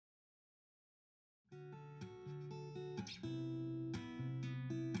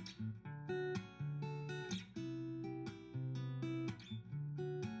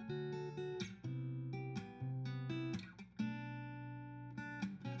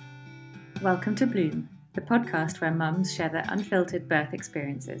Welcome to Bloom, the podcast where mums share their unfiltered birth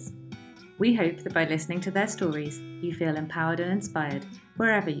experiences. We hope that by listening to their stories, you feel empowered and inspired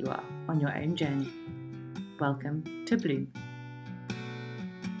wherever you are on your own journey. Welcome to Bloom.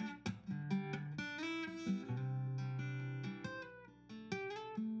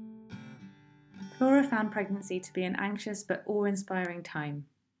 Flora found pregnancy to be an anxious but awe-inspiring time.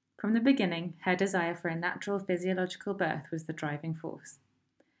 From the beginning, her desire for a natural physiological birth was the driving force.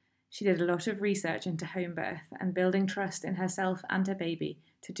 She did a lot of research into home birth and building trust in herself and her baby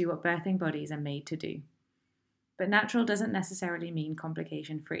to do what birthing bodies are made to do. But natural doesn't necessarily mean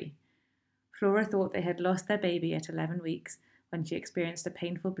complication-free. Flora thought they had lost their baby at 11 weeks when she experienced a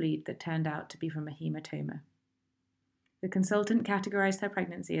painful bleed that turned out to be from a haematoma. The consultant categorised her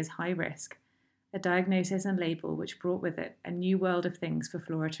pregnancy as high risk, a diagnosis and label which brought with it a new world of things for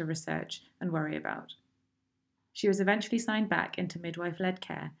Flora to research and worry about. She was eventually signed back into midwife-led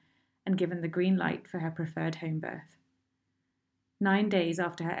care and given the green light for her preferred home birth. 9 days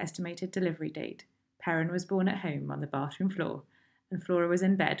after her estimated delivery date, Perran was born at home on the bathroom floor, and Flora was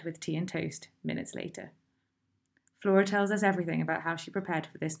in bed with tea and toast minutes later. Flora tells us everything about how she prepared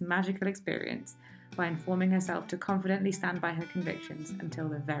for this magical experience by informing herself to confidently stand by her convictions until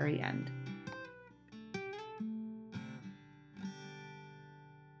the very end.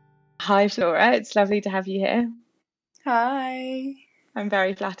 Hi Flora, it's lovely to have you here. Hi. I'm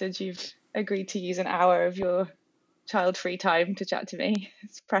very flattered you've agreed to use an hour of your child-free time to chat to me.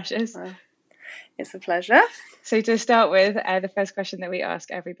 It's precious. Well, it's a pleasure. So to start with, the first question that we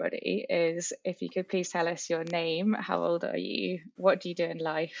ask everybody is if you could please tell us your name, how old are you, what do you do in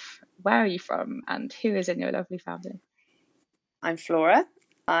life, where are you from, and who is in your lovely family? I'm Flora.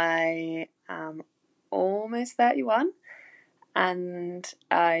 I am almost 31 and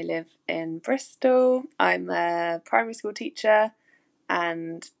I live in Bristol. I'm a primary school teacher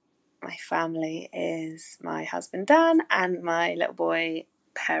and my family is my husband Dan and my little boy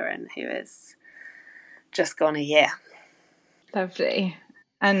Perran, who is just gone a year. Lovely.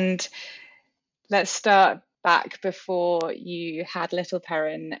 And let's start back before you had little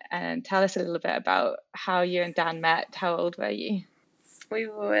Perran and tell us a little bit about how you and Dan met. How old were you? We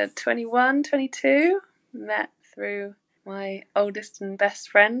were 21, 22, met through my oldest and best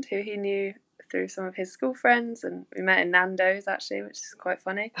friend who he knew through some of his school friends, and we met in Nando's actually, which is quite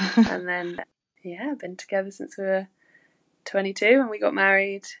funny. And then been together since we were 22 and we got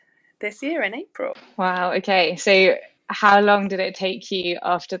married this year in April. Wow, okay. So how long did it take you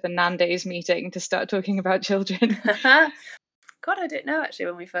after the Nando's meeting to start talking about children? God, I don't know actually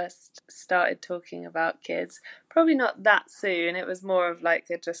when we first started talking about kids. Probably not that soon. It was more of like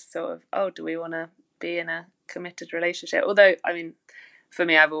a just sort of, do we want to be in a committed relationship? Although, I mean, for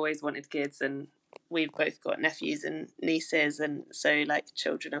me, I've always wanted kids and we've both got nephews and nieces. And so like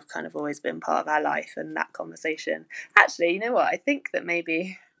children have kind of always been part of our life and that conversation. Actually, you know what? I think that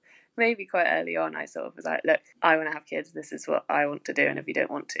maybe quite early on I sort of was like, look, I want to have kids, this is what I want to do, and if you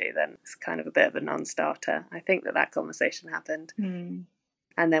don't want to, then it's kind of a bit of a non-starter. I think that conversation happened.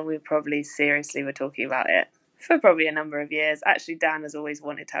 And then we probably seriously were talking about it for probably a number of years. Actually, Dan has always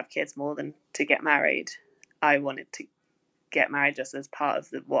wanted to have kids more than to get married. I wanted to get married just as part of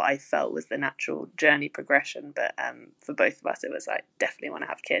what I felt was the natural journey progression, but for both of us it was like, definitely want to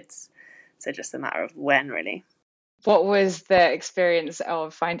have kids, so just a matter of when, really. What was the experience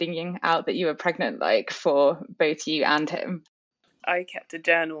of finding out that you were pregnant like for both you and him? I kept a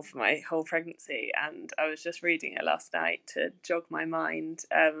journal for my whole pregnancy and I was just reading it last night to jog my mind,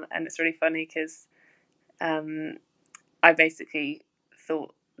 and it's really funny because I basically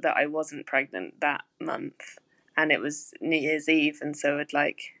thought that I wasn't pregnant that month and it was New Year's Eve, and so I'd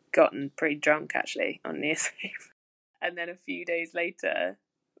like gotten pretty drunk actually on New Year's Eve, and then a few days later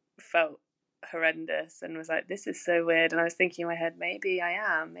felt horrendous and was like, this is so weird, and I was thinking in my head, maybe I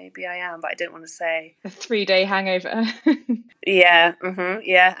am, but I didn't want to say. A 3-day hangover. Yeah,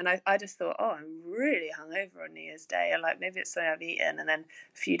 and I just thought, I'm really hungover on New Year's Day, and like maybe it's something I've eaten, and then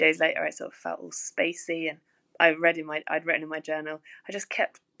a few days later I sort of felt all spacey, and I'd written in my journal, I just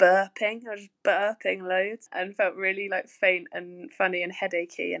kept burping. I was just burping loads and felt really like faint and funny and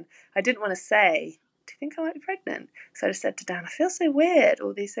headachy, and I didn't want to say, do you think I might be pregnant? So I just said to Dan, I feel so weird,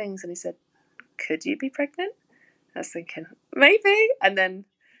 all these things, and he said, could you be pregnant? I was thinking, maybe. And then,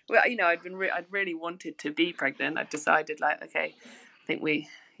 well, you know, I'd really wanted to be pregnant. I'd decided, like, okay, I think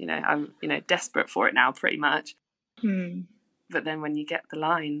I'm, desperate for it now, pretty much. But then when you get the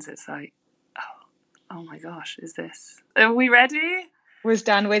lines, it's like, oh my gosh, are we ready? Was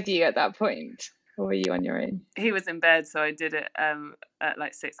Dan with you at that point, or were you on your own? He was in bed, so I did it at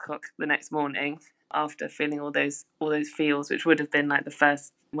like 6:00 the next morning after feeling all those feels, which would have been like the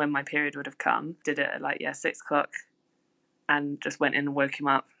first when my period would have come. Did it at 6:00 and just went in and woke him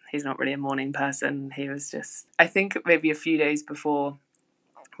up. He's not really a morning person. He was just, I think maybe a few days before,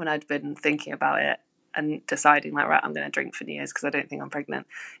 when I'd been thinking about it and deciding right, I'm going to drink for New Year's because I don't think I'm pregnant,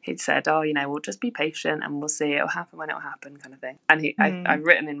 he'd said, we'll just be patient and we'll see, it'll happen when it'll happen, kind of thing. And I've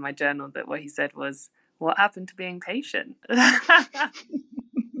written in my journal that what he said was, what happened to being patient?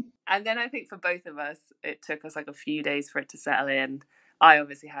 And then I think for both of us, it took us like a few days for it to settle in. I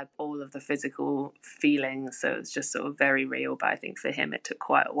obviously had all of the physical feelings, so it was just sort of very real. But I think for him, it took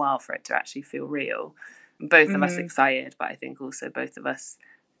quite a while for it to actually feel real. Both of us excited, but I think also both of us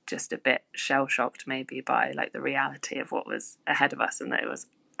just a bit shell-shocked maybe by like the reality of what was ahead of us and that it was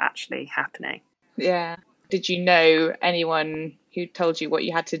actually happening. Yeah. Did you know anyone who told you what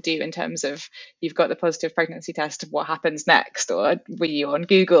you had to do in terms of you've got the positive pregnancy test, what happens next? Or were you on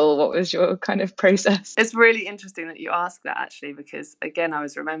Google? What was your kind of process? It's really interesting that you ask that, actually, because again, I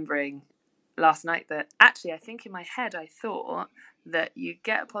was remembering last night that actually I think in my head I thought that you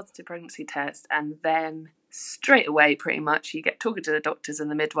get a positive pregnancy test and then straight away pretty much you get talking to the doctors and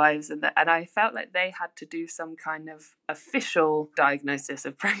the midwives and I felt like they had to do some kind of official diagnosis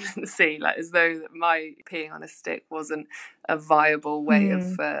of pregnancy, like as though my peeing on a stick wasn't a viable way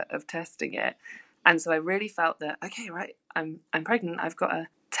of testing it. And so I really felt that, okay, right, I'm pregnant, I've got to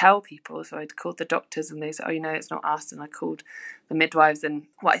tell people. So I'd called the doctors and they said, it's not us. And I called the midwives, and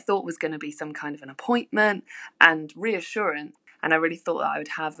what I thought was going to be some kind of an appointment and reassurance. And I really thought that I would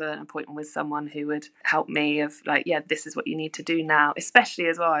have an appointment with someone who would help me of like, this is what you need to do now. Especially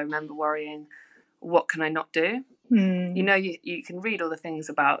as well, I remember worrying, what can I not do? You can read all the things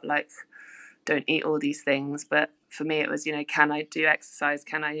about like, don't eat all these things. But for me, it was, can I do exercise?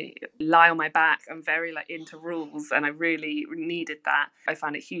 Can I lie on my back? I'm very like into rules and I really needed that. I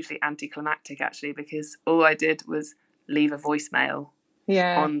found it hugely anticlimactic actually, because all I did was leave a voicemail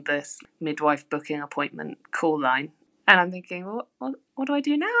on this midwife booking appointment call line. And I'm thinking, what do I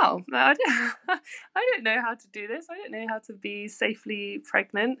do now? I don't know how to do this. I don't know how to be safely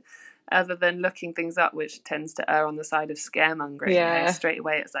pregnant other than looking things up, which tends to err on the side of scaremongering. Straight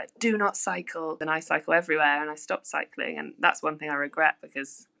away it's like, do not cycle. And I cycle everywhere and I stopped cycling. And that's one thing I regret,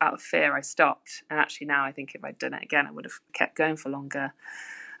 because out of fear I stopped. And actually now I think if I'd done it again, I would have kept going for longer.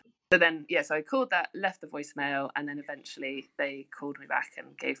 So then, so I called that, left the voicemail, and then eventually they called me back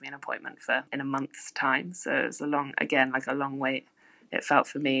and gave me an appointment in a month's time. So it was a long wait. It felt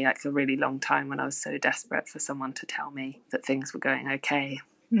for me like a really long time when I was so desperate for someone to tell me that things were going okay.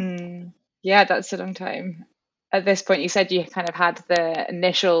 Yeah, that's a long time. At this point, you said you kind of had the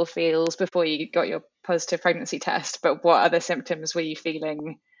initial feels before you got your positive pregnancy test, but what other symptoms were you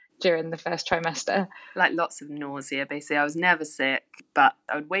feeling during the first trimester? Like lots of nausea, basically. I was never sick, but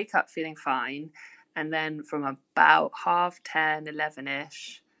I would wake up feeling fine. And then from about 10:30,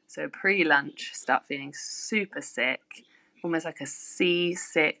 11-ish, so pre-lunch, start feeling super sick, almost like a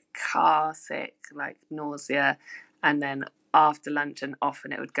seasick, car sick, like nausea. And then after lunch, and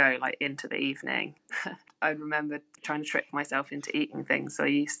often it would go like into the evening. I remember trying to trick myself into eating things. So I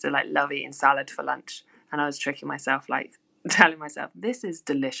used to like love eating salad for lunch. And I was tricking myself, like telling myself, this is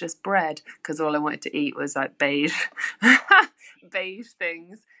delicious bread, because all I wanted to eat was like beige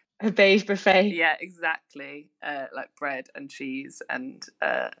things. A beige buffet. Yeah, exactly. Like bread and cheese and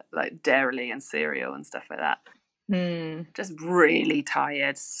like dairy and cereal and stuff like that. Just really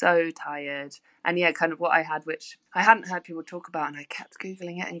tired, so tired. And kind of what I had, which I hadn't heard people talk about, and I kept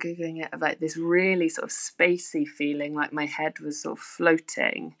Googling it, of like this really sort of spacey feeling, like my head was sort of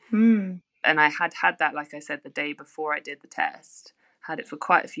floating. And I had that, like I said, the day before I did the test. Had it for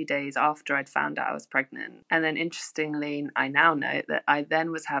quite a few days after I'd found out I was pregnant. And then interestingly, I now know that I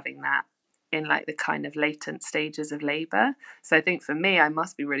then was having that in like the kind of latent stages of labour. So I think for me, I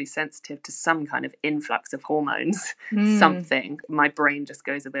must be really sensitive to some kind of influx of hormones, something. My brain just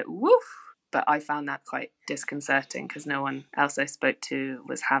goes a bit woof. But I found that quite disconcerting because no one else I spoke to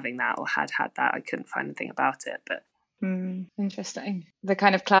was having that or had that. I couldn't find anything about it, but interesting. The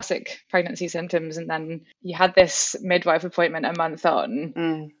kind of classic pregnancy symptoms, and then you had this midwife appointment a month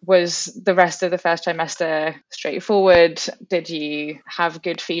on. Was the rest of the first trimester straightforward? Did you have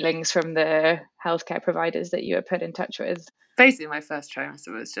good feelings from the healthcare providers that you were put in touch with? Basically, my first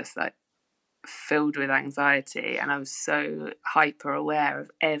trimester was just like filled with anxiety, and I was so hyper aware of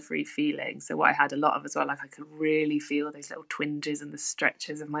every feeling. So what I had a lot of as well, like I could really feel those little twinges and the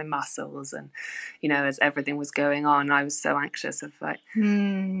stretches of my muscles, and as everything was going on, I was so anxious of like,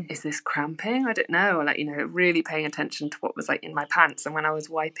 is this cramping? I don't know. Or like, really paying attention to what was like in my pants, and when I was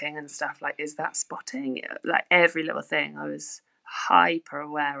wiping and stuff, like, is that spotting? Like every little thing I was hyper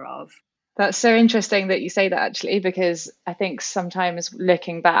aware of. That's so interesting that you say that, actually, because I think sometimes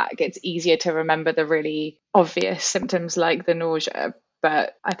looking back, it's easier to remember the really obvious symptoms like the nausea.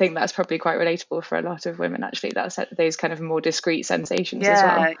 But I think that's probably quite relatable for a lot of women, actually, that's those kind of more discrete sensations as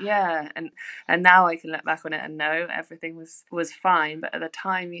well. Yeah. And now I can look back on it and know everything was fine. But at the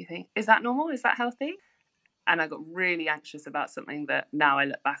time you think, is that normal? Is that healthy? And I got really anxious about something that now I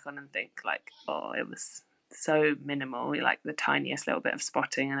look back on and think like, oh, it was so minimal, like the tiniest little bit of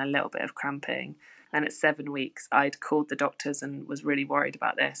spotting and a little bit of cramping. And at 7 weeks, I'd called the doctors and was really worried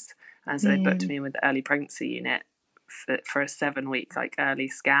about this. And so they booked me in with the early pregnancy unit for a 7-week like early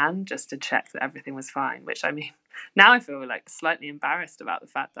scan, just to check that everything was fine. Which, I mean, now I feel like slightly embarrassed about the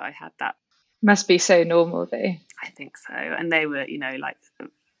fact that I had that. Must be so normal, though. I think so. And they were, like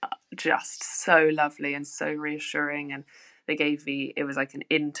just so lovely and so reassuring. And they gave me, it was like an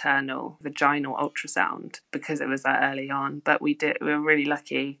internal vaginal ultrasound because it was that early on. But we were really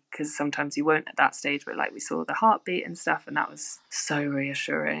lucky, because sometimes you won't at that stage, but like we saw the heartbeat and stuff, and that was so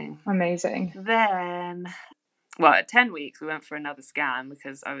reassuring. Amazing. Then, well, at 10 weeks we went for another scan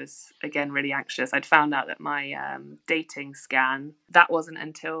because I was again really anxious. I'd found out that my dating scan, that wasn't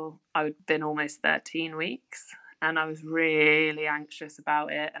until I'd been almost 13 weeks. And I was really anxious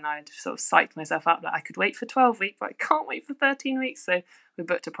about it, and I'd sort of psyched myself up that I could wait for 12 weeks, but I can't wait for 13 weeks. So we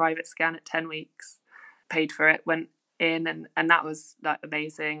booked a private scan at 10 weeks, paid for it, went in, and that was like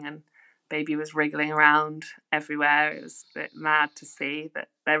amazing. And baby was wriggling around everywhere. It was a bit mad to see that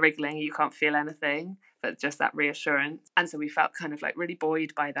they're wriggling, you can't feel anything, but just that reassurance. And so we felt kind of like really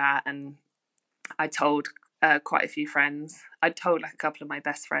buoyed by that. And I told quite a few friends. I told like a couple of my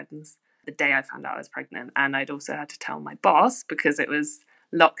best friends the day I found out I was pregnant, and I'd also had to tell my boss because it was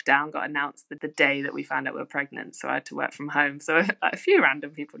lockdown, got announced the day that we found out we were pregnant, so I had to work from home. So a few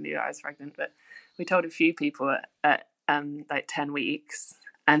random people knew I was pregnant, but we told a few people at like 10 weeks.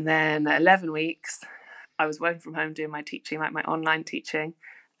 And then at 11 weeks I was working from home doing my teaching, like my online teaching,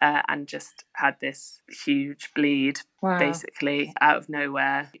 and just had this huge bleed. Wow. Basically out of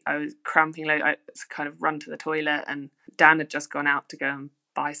nowhere. I was cramping low. I kind of run to the toilet, and Dan had just gone out to go and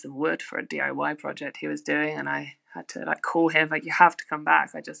buy some wood for a DIY project he was doing, and I had to like call him, like, you have to come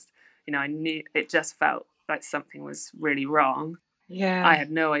back. I just, I knew, it just felt like something was really wrong. Yeah. I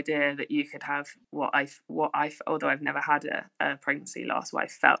had no idea that you could have what I although I've never had a pregnancy loss, what I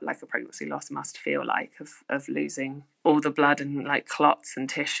felt like a pregnancy loss must feel like, of losing all the blood and like clots and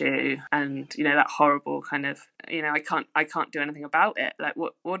tissue, and that horrible kind of, I can't do anything about it. Like,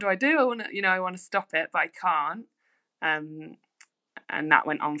 what do I do? I want to stop it, but I can't. And that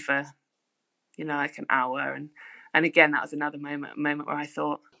went on for, like an hour. And again, that was another moment where I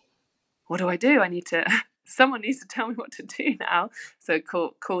thought, what do I do? I need to, someone needs to tell me what to do now. So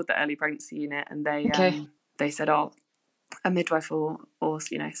called the early pregnancy unit, and they said, oh, a midwife or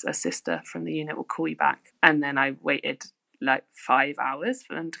a sister from the unit will call you back. And then I waited like 5 hours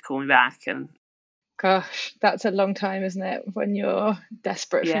for them to call me back. And gosh, that's a long time, isn't it, when you're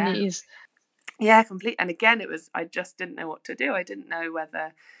desperate for news? Yeah, complete. And again, I just didn't know what to do. I didn't know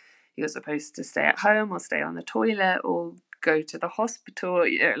whether you're supposed to stay at home or stay on the toilet or go to the hospital,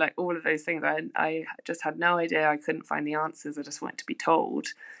 like all of those things. I just had no idea. I couldn't find the answers. I just wanted to be told,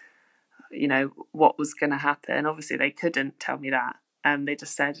 what was going to happen. Obviously, they couldn't tell me that. And they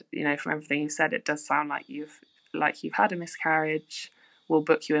just said, from everything you said, it does sound like you've had a miscarriage. We'll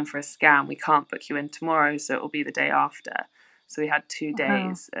book you in for a scan. We can't book you in tomorrow, so it will be the day after. So we had 2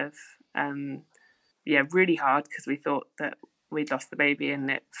 days of really hard, because we thought that we'd lost the baby, and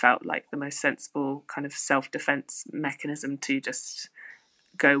it felt like the most sensible kind of self-defense mechanism to just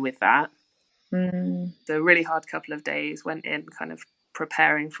go with that. So a really hard couple of days, went in kind of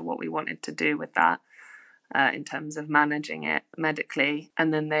preparing for what we wanted to do with that, in terms of managing it medically.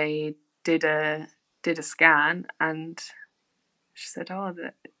 And then they did a scan, and she said, oh,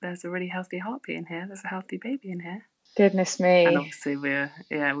 there's a really healthy heartbeat in here, there's a healthy baby in here. Goodness me. And obviously we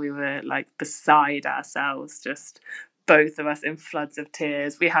were like beside ourselves, just both of us in floods of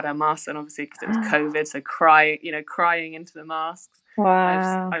tears. We had our masks on, obviously, because it was COVID, so crying into the masks.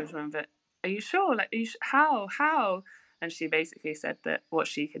 Wow. I just remember, are you sure? Like, how? And she basically said that what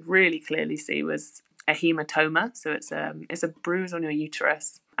she could really clearly see was a haematoma. So it's a bruise on your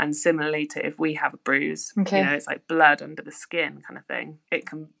uterus. And similarly to if we have a bruise, it's like blood under the skin kind of thing. It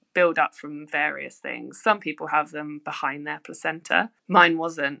can build up from various things. Some people have them behind their placenta. Mine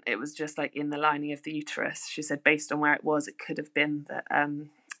wasn't. It was just like in the lining of the uterus. She said based on where it was, it could have been that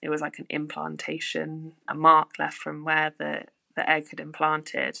it was like an implantation, a mark left from where the egg had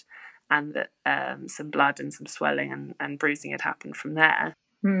implanted, and that some blood and some swelling and bruising had happened from there.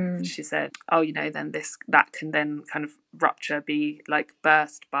 She said, then that can then kind of rupture, be like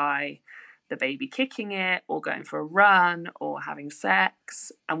burst by the baby kicking it or going for a run or having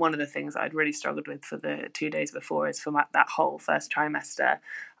sex. And one of the things I'd really struggled with for the 2 days before is for that whole first trimester,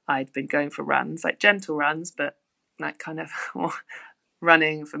 I'd been going for runs, like gentle runs, but like kind of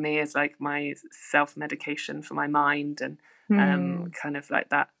running for me is like my self-medication for my mind and kind of like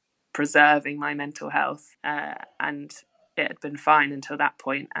that preserving my mental health. And it had been fine until that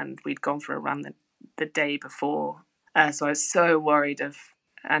point, and we'd gone for a run the day before. So I was so worried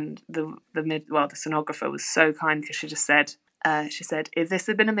and the sonographer was so kind because she just said, if this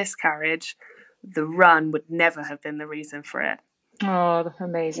had been a miscarriage, the run would never have been the reason for it. Oh, that's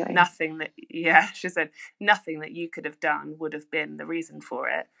amazing. She said nothing that you could have done would have been the reason for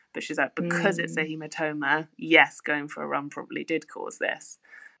it. But she's like, because it's a haematoma, yes, going for a run probably did cause this.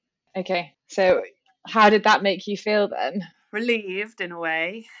 Okay, so how did that make you feel then? Relieved in a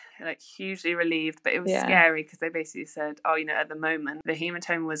way, like hugely relieved, but it was scary because they basically said, at the moment the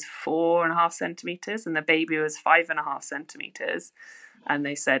hematoma was 4.5 centimeters and the baby was 5.5 centimeters, and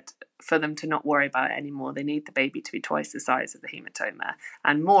they said for them to not worry about it anymore, they need the baby to be twice the size of the hematoma.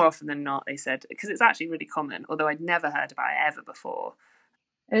 And more often than not, they said, because it's actually really common, although I'd never heard about it ever before.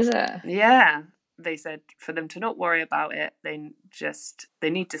 Is it? Yeah. They said for them to not worry about it, they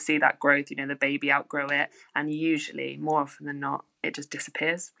need to see that growth, the baby outgrow it, and usually more often than not it just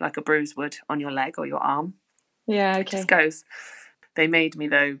disappears like a bruise would on your leg or your arm. It just goes. They made me,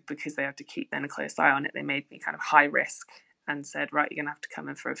 though, because they have to keep then a close eye on it, they made me kind of high risk and said, right, you're gonna have to come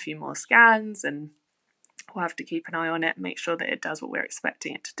in for a few more scans and we'll have to keep an eye on it and make sure that it does what we're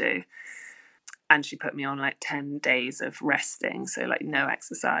expecting it to do. And she put me on like 10 days of resting, so like no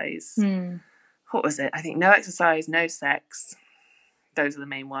exercise. What was it? I think no exercise, no sex. Those are the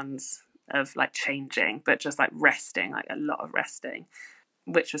main ones of like changing, but just like resting, like a lot of resting,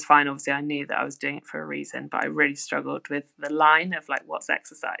 which was fine. Obviously, I knew that I was doing it for a reason, but I really struggled with the line of like, what's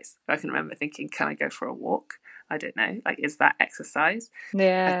exercise? I can remember thinking, can I go for a walk? I don't know. Like, is that exercise?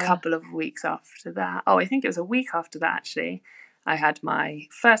 Yeah. A couple of weeks after that, I think it was a week after that actually, I had my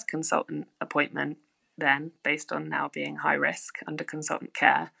first consultant appointment then, based on now being high risk under consultant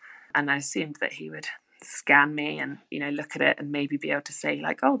care. And I assumed that he would scan me and, look at it and maybe be able to say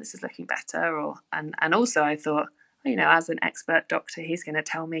like, oh, this is looking better. And also I thought, as an expert doctor, he's going to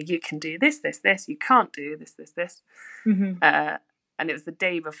tell me you can do this, you can't do this. And it was the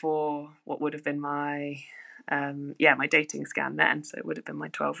day before what would have been my dating scan then. So it would have been my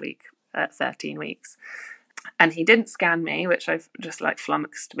 12-week, 13 weeks. And he didn't scan me, which I've just like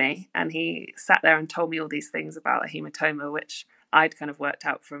flummoxed me. And he sat there and told me all these things about a hematoma, which I'd kind of worked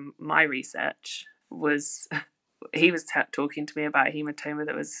out from my research was he was talking to me about a hematoma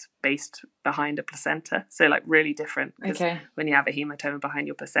that was based behind a placenta. So like really different, because when you have a hematoma behind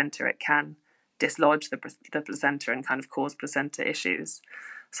your placenta, it can dislodge the placenta and kind of cause placenta issues.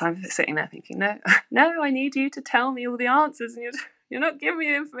 So I'm sitting there thinking, no, I need you to tell me all the answers, and you're not giving me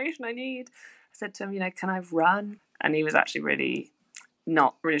the information I need. I said to him, can I run? And he was actually really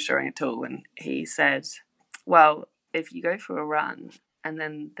not reassuring at all. And he said, well, if you go for a run and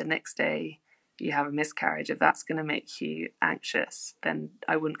then the next day you have a miscarriage, if that's going to make you anxious, then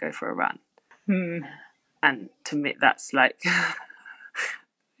I wouldn't go for a run. And to me, that's like,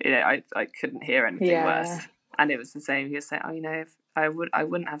 I couldn't hear anything worse. And it was the same. He was saying, if I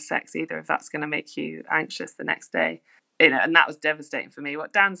wouldn't have sex either if that's going to make you anxious the next day. And that was devastating for me.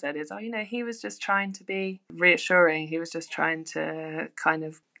 What Dan said is, he was just trying to be reassuring. He was just trying to kind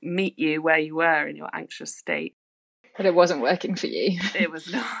of meet you where you were in your anxious state. But it wasn't working for you. It was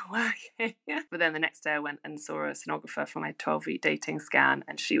not working. But then the next day I went and saw a sonographer for my 12-week dating scan,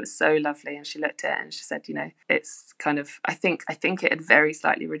 and she was so lovely, and she looked at it and she said, it's kind of, I think it had very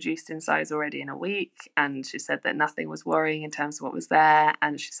slightly reduced in size already in a week, and she said that nothing was worrying in terms of what was there.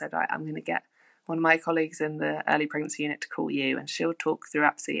 And she said, right, I'm going to get one of my colleagues in the early pregnancy unit to call you, and she'll talk through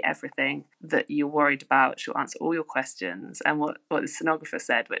absolutely everything that you're worried about. She'll answer all your questions. And what the sonographer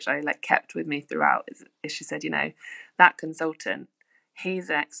said, which I kept with me throughout, is she said, that consultant, He's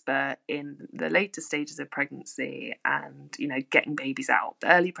an expert in the later stages of pregnancy and, getting babies out.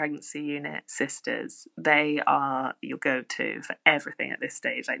 The early pregnancy unit sisters, they are your go-to for everything at this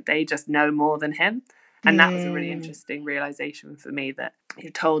stage. Like, they just know more than him. And that was a really interesting realization for me, that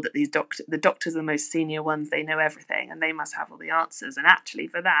you're told that the doctors are the most senior ones, they know everything and they must have all the answers. And actually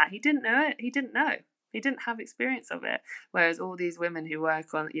for that, he didn't know it. He didn't know. He didn't have experience of it. Whereas all these women who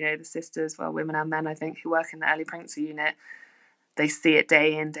work on, the sisters, well, women and men, I think, who work in the early pregnancy unit, they see it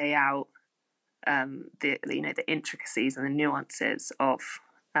day in, day out, the intricacies and the nuances of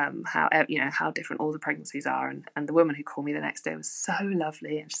how different all the pregnancies are. And the woman who called me the next day was so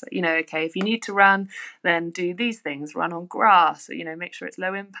lovely. And she's like, okay, if you need to run, then do these things, run on grass, or, make sure it's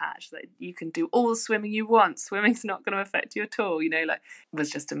low impact, so that you can do all the swimming you want. Swimming's not going to affect you at all, it was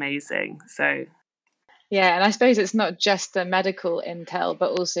just amazing. So yeah, and I suppose it's not just the medical intel,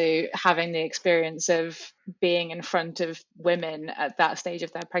 but also having the experience of being in front of women at that stage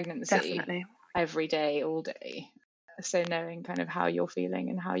of their pregnancy. Definitely. Every day, all day. So knowing kind of how you're feeling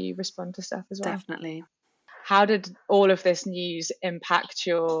and how you respond to stuff as well. Definitely. How did all of this news impact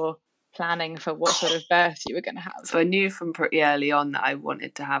your planning for what sort of birth you were going to have? So I knew from pretty early on that I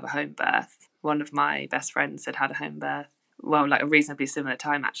wanted to have a home birth. One of my best friends had a home birth, well, like a reasonably similar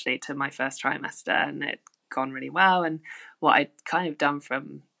time actually to my first trimester, and it'd gone really well. And what I'd kind of done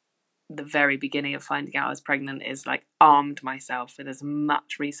from the very beginning of finding out I was pregnant is like armed myself with as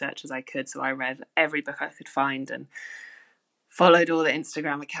much research as I could. So I read every book I could find and followed all the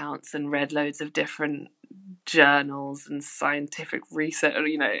Instagram accounts and read loads of different journals and scientific research,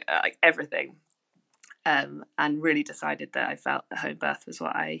 like everything. And really decided that I felt that home birth was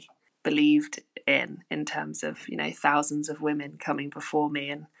what I believed in terms of, thousands of women coming before me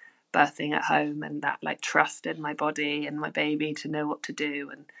and birthing at home, and that like trust in my body and my baby to know what to do.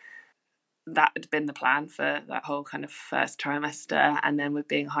 And that had been the plan for that whole kind of first trimester. And then with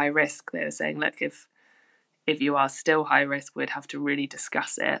being high risk, they were saying, look, if you are still high risk, we'd have to really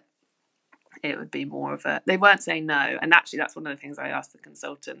discuss it. It would be more of they weren't saying no. And actually that's one of the things I asked the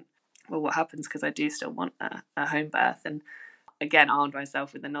consultant, well, what happens, because I do still want a home birth. And again, armed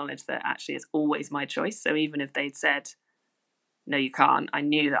myself with the knowledge that actually it's always my choice. So even if they'd said, no, you can't, I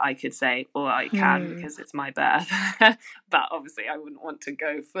knew that I could say, or I can, because it's my birth. But obviously I wouldn't want to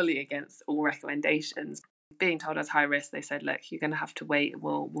go fully against all recommendations. Being told I was high risk, they said, look, you're going to have to wait.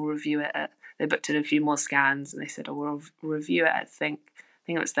 We'll review it. They booked in a few more scans, and they said, we'll review it at, I think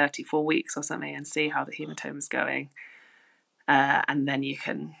it was 34 weeks or something, and see how the hematoma's going. And then you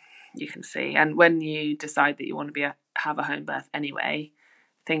can see. And when you decide that you want to have a home birth anyway,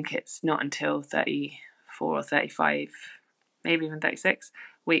 I think it's not until 34 or 35, maybe even 36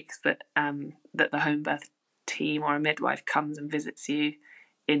 weeks that the home birth team or a midwife comes and visits you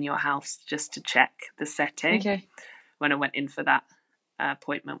in your house just to check the setting. Okay. When I went in for that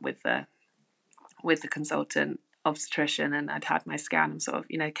appointment with the consultant obstetrician, and I'd had my scan, I'm sort of,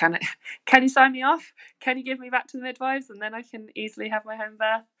 can you sign me off? Can you give me back to the midwives, and then I can easily have my home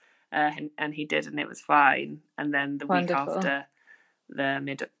birth? And he did, and it was fine. And then the Wonderful. week after,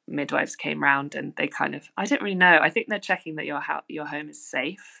 the midwives came round, and they kind of, I don't really know, I think they're checking that your home is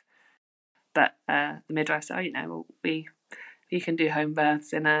safe. But the midwives said, you can do home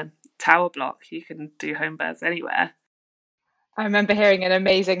births in a tower block, you can do home births anywhere. I remember hearing an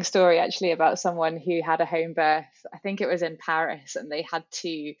amazing story actually about someone who had a home birth. I think it was in Paris, and they had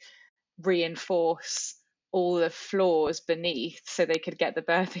to reinforce all the floors beneath so they could get the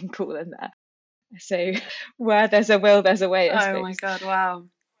birthing pool in there. So where there's a will, there's a way. Oh my God, wow.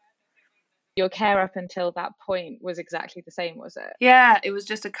 Your care up until that point was exactly the same, was it? Yeah, it was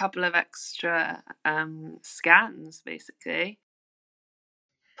just a couple of extra scans, basically.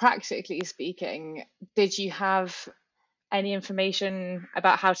 Practically speaking, did you have any information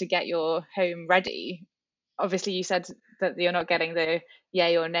about how to get your home ready? Obviously, you said that you're not getting the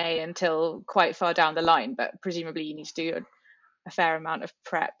yay or nay until quite far down the line, but presumably you need to do a fair amount of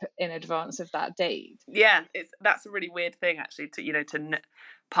prep in advance of that date. Yeah, that's a really weird thing actually, to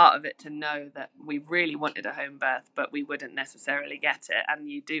part of it, to know that we really wanted a home birth, but we wouldn't necessarily get it, and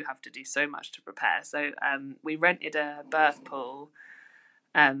you do have to do so much to prepare. So we rented a birth pool.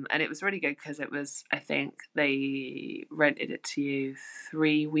 And it was really good because it was, I think they rented it to you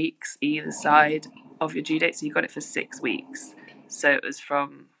 3 weeks either side of your due date. So you got it for 6 weeks. So it was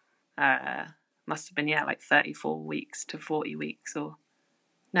from, must have been, like 34 weeks to 40 weeks, or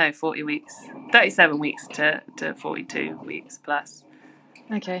no, 40 weeks, 37 weeks to 42 weeks plus.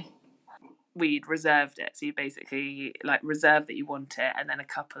 Okay. We'd reserved it. So you basically like reserve that you want it. And then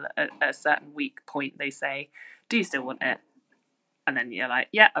at a certain week point, they say, do you still want it? And then you're like,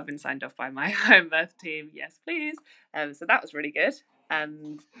 yeah, I've been signed off by my home birth team. Yes, please. So that was really good.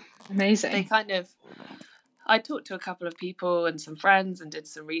 And Amazing. they kind of, I talked to a couple of people and some friends and did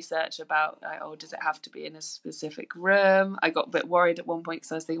some research about, like, oh, does it have to be in a specific room? I got a bit worried at one point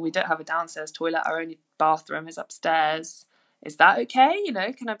because I was thinking, we don't have a downstairs toilet. Our only bathroom is upstairs. Is that okay? You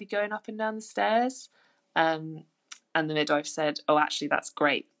know, can I be going up and down the stairs? And the midwife said, oh, actually, that's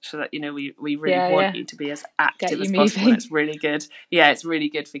great. So that, you know, we really want you to be as active as possible. And it's really good. Yeah, it's really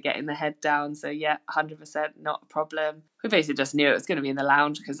good for getting the head down. So yeah, 100% not a problem. We basically just knew it was going to be in the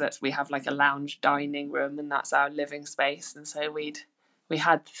lounge because we have like a lounge dining room and that's our living space. And so we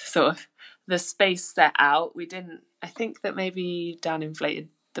had sort of the space set out. I think that maybe Dan inflated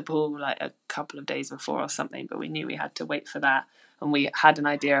the pool like a couple of days before or something, but we knew we had to wait for that. And we had an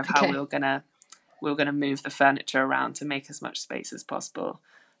idea of how we were going to move the furniture around to make as much space as possible.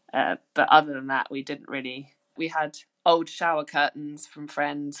 But other than that, we had old shower curtains from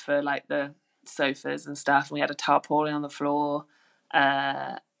friends for like the sofas and stuff. And we had a tarpaulin on the floor.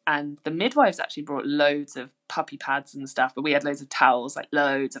 And the midwives actually brought loads of puppy pads and stuff, but we had loads of towels, like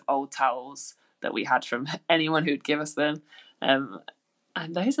loads of old towels that we had from anyone who'd give us them.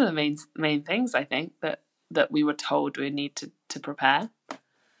 And those are the main things, I think, that we were told we need to prepare.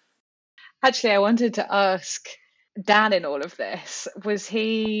 Actually, I wanted to ask Dan in all of this, was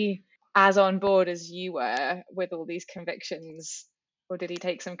he as on board as you were with all these convictions, or did he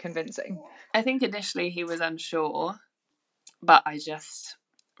take some convincing? I think initially he was unsure, but I just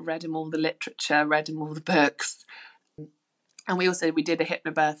read him all the literature, read him all the books. And we did a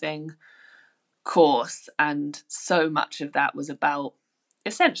hypnobirthing course, and so much of that was about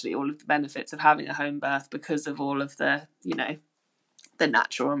essentially all of the benefits of having a home birth because of all of the, you know, the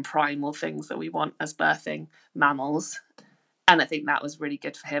natural and primal things that we want as birthing mammals. And I think that was really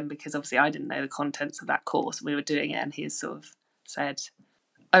good for him because obviously I didn't know the contents of that course. We were doing it and he sort of said,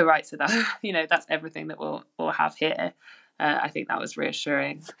 oh, right, so that, you know, that's everything that we'll have here. I think that was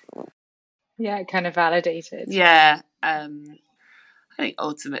reassuring. Yeah, it kind of validated. Yeah. I think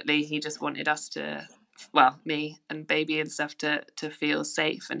ultimately he just wanted us to, well, me and baby and stuff to feel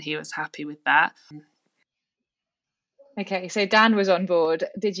safe, and he was happy with that. Okay, so Dan was on board.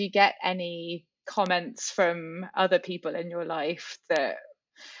 Did you get any comments from other people in your life that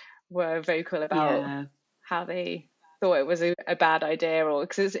were vocal about how they thought it was a bad idea, or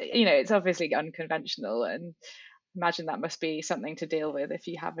because it's obviously unconventional, and imagine that must be something to deal with if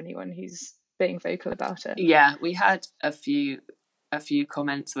you have anyone who's being vocal about it. Yeah, we had a few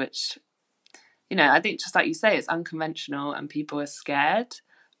comments which, you know, I think just like you say, it's unconventional and people are scared,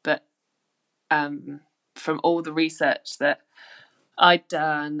 but from all the research that I'd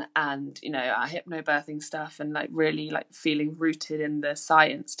done and, you know, our hypnobirthing stuff and like really like feeling rooted in the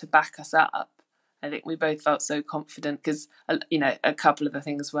science to back us up, I think we both felt so confident because, you know, a couple of the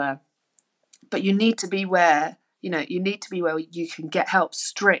things were, but you need to be where you can get help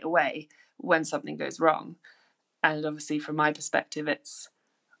straight away when something goes wrong. And obviously from my perspective, it's,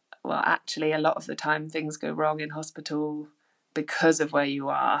 well, actually a lot of the time things go wrong in hospital because of where you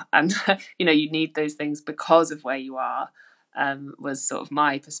are, and you know, you need those things because of where you are, was sort of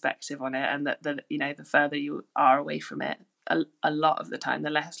my perspective on it. And that you know, the further you are away from it, a lot of the time the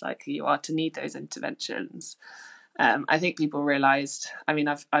less likely you are to need those interventions. I think people realised, I mean,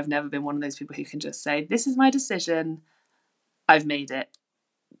 I've never been one of those people who can just say, this is my decision, I've made it,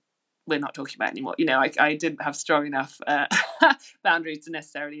 we're not talking about it anymore. You know, I didn't have strong enough boundaries to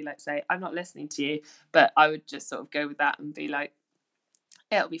necessarily like say, I'm not listening to you, but I would just sort of go with that and be like,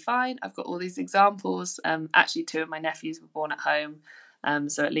 it'll be fine. I've got all these examples. Actually, 2 of my nephews were born at home.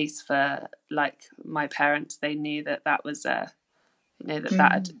 So at least for like my parents, they knew that was, you know, that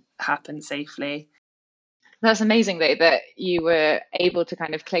had happened safely. That's amazing though, that you were able to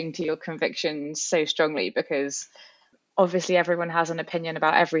kind of cling to your convictions so strongly, because obviously everyone has an opinion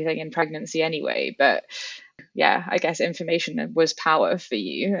about everything in pregnancy anyway, but yeah, I guess information was power for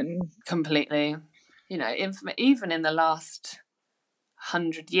you. And completely, you know, even in the last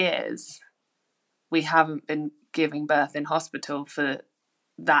 100 years, we haven't been giving birth in hospital for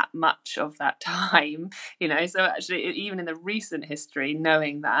that much of that time, you know, so actually even in the recent history,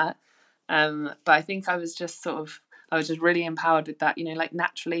 knowing that, but I think I was just really empowered with that, you know, like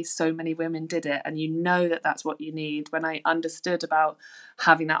naturally so many women did it, and you know that's what you need. When I understood about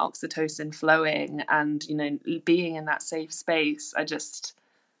having that oxytocin flowing and, you know, being in that safe space, I just,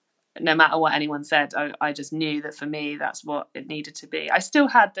 no matter what anyone said, I just knew that for me that's what it needed to be. I still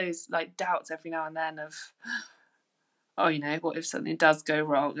had those like doubts every now and then of, oh, you know, what if something does go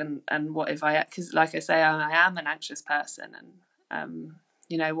wrong, and what if because like I say, I am an anxious person, and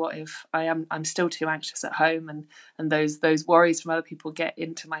you know, what if I'm still too anxious at home, and those worries from other people get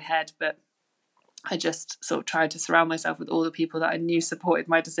into my head. But I just sort of tried to surround myself with all the people that I knew supported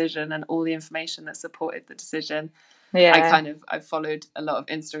my decision and all the information that supported the decision. I followed a lot of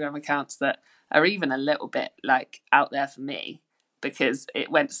Instagram accounts that are even a little bit like out there for me, because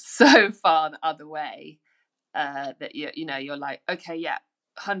it went so far the other way, that you're like, okay, yeah,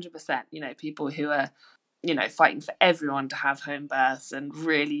 100%, people who are, fighting for everyone to have home births and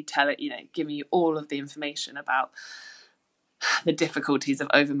really giving you all of the information about the difficulties of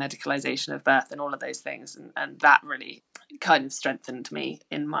over medicalization of birth and all of those things, and that really kind of strengthened me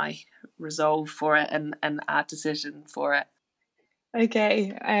in my resolve for it and our decision for it.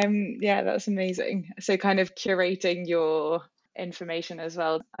 Okay, yeah, that's amazing. So kind of curating your information as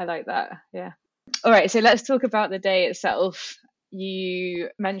well. I like that. Yeah. All right, so let's talk about the day itself. You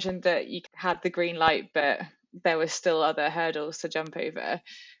mentioned that you had the green light, but there were still other hurdles to jump over.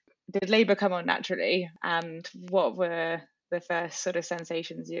 Did labour come on naturally, and what were the first sort of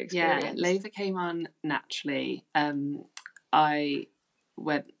sensations you experienced? Yeah, labour came on naturally. I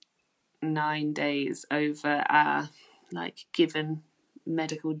went 9 days over our given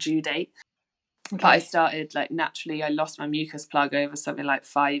medical due date. Okay. But I started naturally. I lost my mucus plug over something like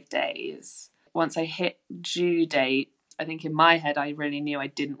 5 days. Once I hit due date, I think in my head I really knew I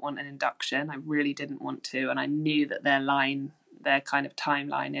didn't want an induction. I really didn't want to, and I knew that their kind of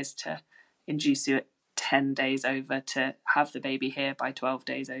timeline is to induce you at 10 days over to have the baby here by 12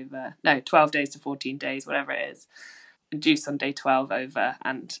 days over. No, 12 days to 14 days, whatever it is. Induce on day 12 over,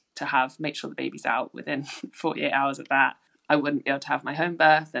 and to make sure the baby's out within 48 hours of that. I wouldn't be able to have my home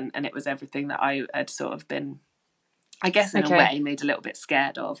birth, and it was everything that I had sort of been, I guess in a way, made a little bit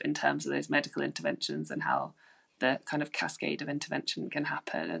scared of in terms of those medical interventions and how the kind of cascade of intervention can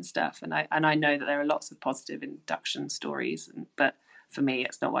happen and stuff. And I know that there are lots of positive induction stories, but for me,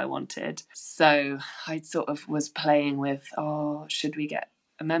 it's not what I wanted. So I sort of was playing with, should we get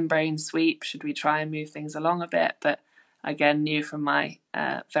a membrane sweep? Should we try and move things along a bit? But again, knew from my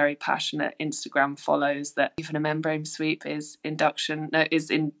very passionate Instagram follows that even a membrane sweep is intervention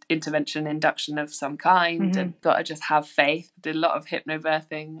induction of some kind. Mm-hmm. And got to just have faith. Did a lot of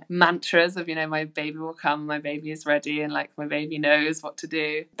hypnobirthing mantras of, my baby will come, my baby is ready, and my baby knows what to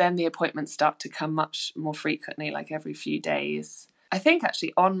do. Then the appointments start to come much more frequently, every few days. I think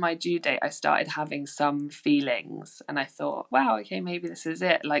actually on my due date, I started having some feelings, and I thought, wow, okay, maybe this is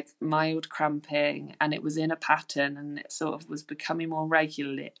it, mild cramping, and it was in a pattern, and it sort of was becoming more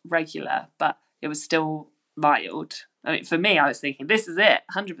regular, but it was still mild. I mean, for me, I was thinking, this is it,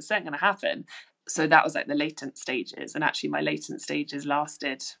 100% going to happen. So that was the latent stages, and actually my latent stages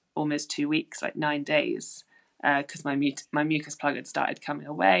lasted almost 2 weeks, 9 days, because my mucus plug had started coming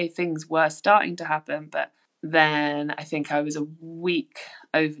away. Things were starting to happen, but then I think I was a week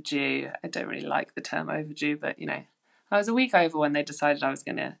overdue. I don't really like the term overdue, but I was a week over when they decided I was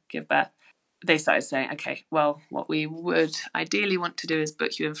going to give birth. They started saying, okay, well, what we would ideally want to do is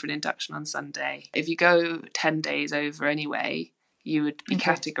book you in for an induction on Sunday. If you go 10 days over anyway, you would be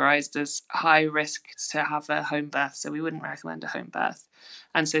categorised as high risk to have a home birth, so we wouldn't recommend a home birth.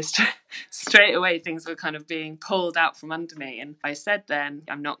 And so straight away things were kind of being pulled out from under me, and I said then,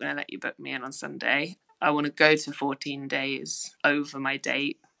 I'm not going to let you book me in on Sunday. I want to go to 14 days over my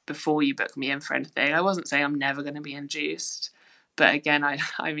date before you book me in for anything. I wasn't saying I'm never going to be induced, but again, I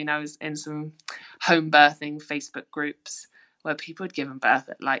was in some home birthing Facebook groups where people had given birth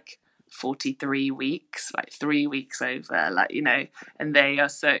at 43 weeks, 3 weeks over, and they are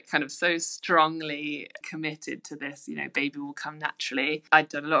so strongly committed to this, baby will come naturally. I'd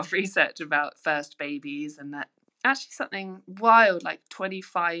done a lot of research about first babies, and that actually something wild,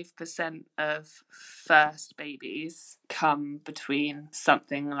 25% of first babies come between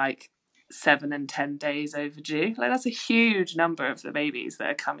something 7 and 10 days overdue. That's a huge number of the babies that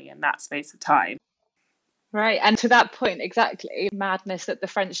are coming in that space of time. Right, and to that point, exactly, madness that the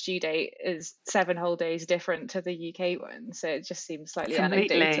French due date is 7 whole days different to the UK one, so it just seems slightly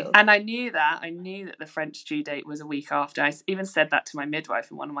anecdotal. And I knew that the French due date was a week after. I even said that to my midwife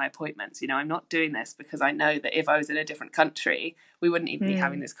in one of my appointments. I'm not doing this because I know that if I was in a different country, we wouldn't even be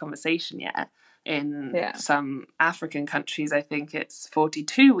having this conversation yet. In some African countries, I think it's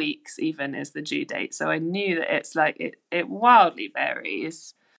 42 weeks even is the due date. So I knew that it's it wildly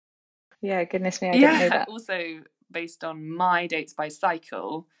varies. Yeah, goodness me, I didn't know that. Also, based on my dates by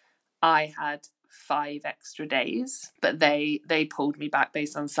cycle, I had 5 extra days, but they pulled me back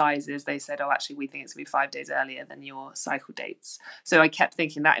based on sizes. They said, actually, we think it's going to be 5 days earlier than your cycle dates. So I kept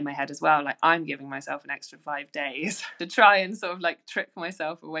thinking that in my head as well, I'm giving myself an extra 5 days to try and sort of trick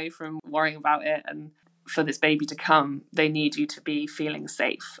myself away from worrying about it. And for this baby to come, they need you to be feeling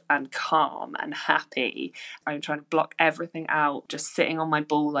safe and calm and happy. I'm trying to block everything out, just sitting on my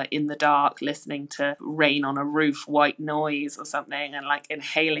ball, like in the dark, listening to rain on a roof, white noise or something, and like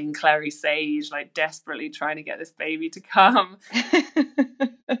inhaling clary sage, like desperately trying to get this baby to come.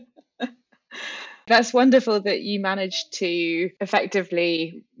 That's wonderful that you managed to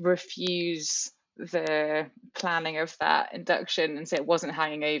effectively refuse the planning of that induction, and so it wasn't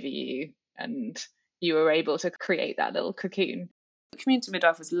hanging over you and you were able to create that little cocoon. The community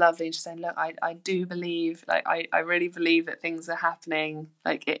midwife was lovely, and she's saying, look, I do believe, like I really believe that things are happening,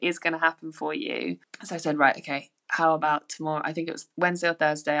 like it is going to happen for you. So I said, right, okay, how about tomorrow? I think it was Wednesday or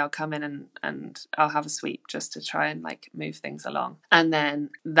Thursday, I'll come in and I'll have a sweep just to try and like move things along. And then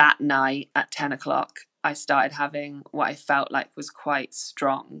that night at 10 o'clock, I started having what I felt like was quite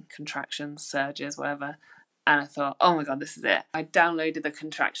strong contractions, surges, whatever. And I thought, oh my God, this is it. I downloaded the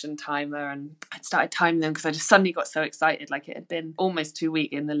contraction timer and I started timing them because I just suddenly got so excited. Like it had been almost 2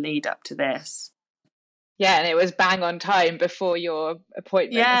 weeks in the lead up to this. Yeah, and it was bang on time before your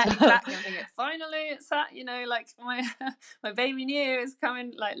appointment. Yeah, exactly. I'm thinking, finally, it's that, like my baby knew it was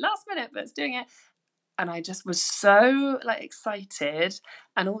coming like last minute, but it's doing it. And I just was so like excited.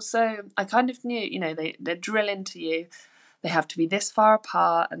 And also I kind of knew, they drill into you. They have to be this far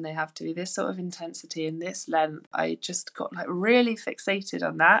apart and they have to be this sort of intensity and this length. I just got like really fixated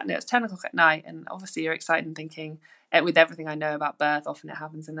on that. And it was 10 o'clock at night. And obviously you're excited and thinking, with everything I know about birth, often it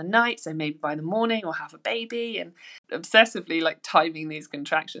happens in the night. So maybe by the morning I'll have a baby, and obsessively like timing these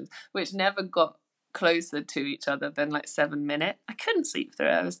contractions, which never got closer to each other than like 7 minutes. I couldn't sleep through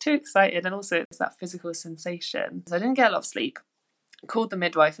it. I was too excited. And also it's that physical sensation. So I didn't get a lot of sleep. Called the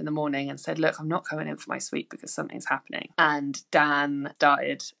midwife in the morning and said, look, I'm not coming in for my sweep because something's happening. And Dan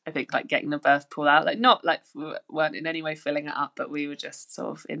started, I think, like getting the birth pool out, like not like we weren't in any way filling it up, but we were just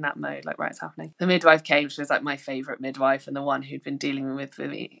sort of in that mode, like, right, it's happening. The midwife came. She was like my favourite midwife and the one who'd been dealing with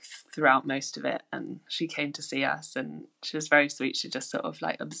me throughout most of it. And she came to see us and she was very sweet. She just sort of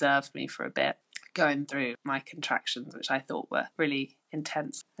like observed me for a bit, going through my contractions, which I thought were really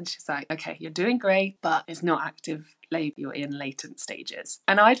intense. And she's like, okay, you're doing great, but it's not active labour, you're in latent stages.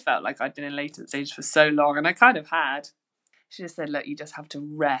 And I'd felt like I'd been in latent stages for so long, and I kind of had. She just said, look, you just have to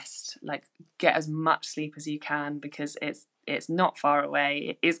rest, like get as much sleep as you can because it's not far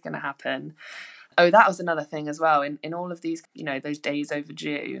away, it is going to happen. Oh, that was another thing as well. In all of these, those days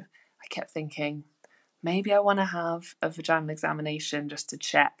overdue, I kept thinking, maybe I want to have a vaginal examination just to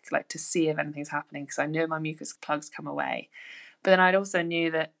check, like to see if anything's happening, because I know my mucus plugs come away. But then I'd also knew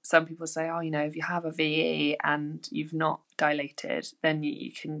that some people say, oh, if you have a VE and you've not dilated, then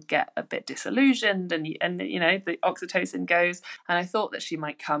you can get a bit disillusioned and the oxytocin goes. And I thought that she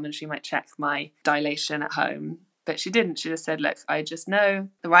might come and she might check my dilation at home. But she didn't. She just said, look, I just know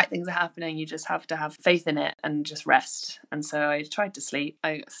the right things are happening. You just have to have faith in it and just rest. And so I tried to sleep.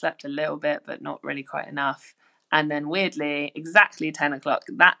 I slept a little bit, but not really quite enough. And then weirdly, exactly 10 o'clock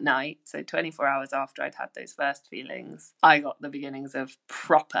that night, so 24 hours after I'd had those first feelings, I got the beginnings of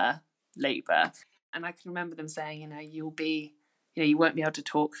proper labour. And I can remember them saying, you won't be able to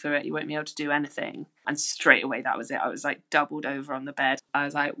talk through it. You won't be able to do anything. And straight away, that was it. I was like doubled over on the bed. I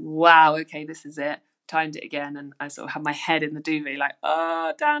was like, wow, okay, this is it. Timed it again. And I sort of had my head in the duvet like,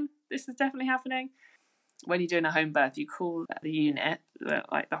 oh, Dan, this is definitely happening. When you're doing a home birth, you call the unit,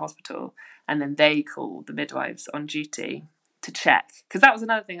 like the hospital, and then they call the midwives on duty to check. Because that was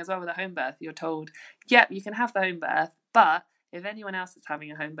another thing as well with a home birth. You're told, yep, you can have the home birth, but if anyone else is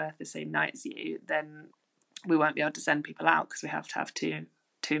having a home birth the same night as you, then we won't be able to send people out because we have to have two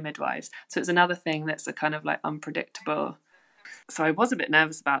midwives. So it's another thing that's a kind of like unpredictable. So I was a bit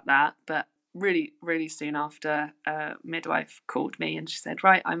nervous about that, but really, really soon after, a midwife called me and she said,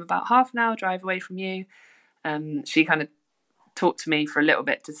 right, I'm about half an hour drive away from you. She kind of talked to me for a little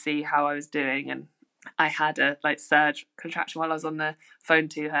bit to see how I was doing, and I had a surge contraction while I was on the phone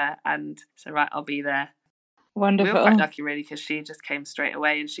to her, and so right, I'll be there. Wonderful. We were quite lucky really because she just came straight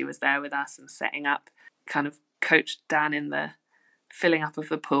away and she was there with us and setting up, kind of coached Dan in the filling up of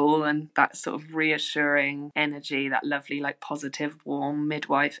the pool, and that sort of reassuring energy, that lovely positive warm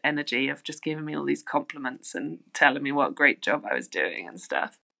midwife energy of just giving me all these compliments and telling me what a great job I was doing and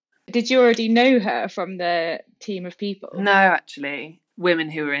stuff. Did you already know her from the team of people? No, actually. Women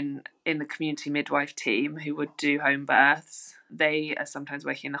who were in the community midwife team who would do home births, they are sometimes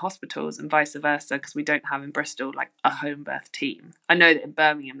working in the hospitals and vice versa, because we don't have in Bristol a home birth team. I know that in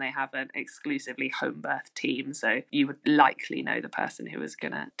Birmingham they have an exclusively home birth team, so you would likely know the person who was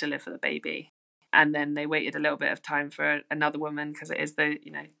going to deliver the baby. And then they waited a little bit of time for another woman, because it is the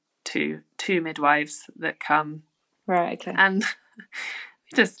two midwives that come. Right, okay. And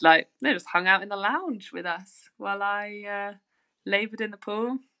They just hung out in the lounge with us while I laboured in the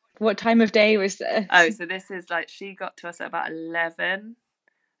pool. What time of day was this? Oh, so this is like, she got to us at about 11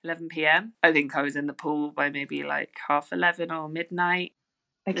 p.m. I think I was in the pool by maybe like 11:30 or midnight.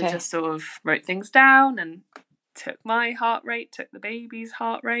 Okay. They just sort of wrote things down and took my heart rate, took the baby's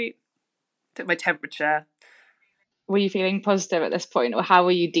heart rate, took my temperature. Were you feeling positive at this point, or how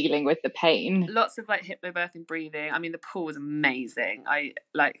were you dealing with the pain? Lots of like hypnobirthing breathing. I mean, the pool was amazing.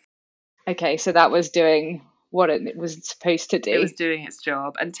 Okay, so that was doing what it was supposed to do. It was doing its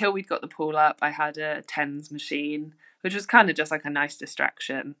job. Until we'd got the pool up, I had a TENS machine, which was kind of just like a nice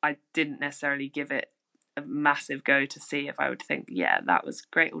distraction. I didn't necessarily give it a massive go to see if I would think, yeah, that was a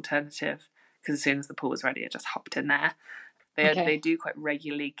great alternative. Because as soon as the pool was ready, I just hopped in there. They do quite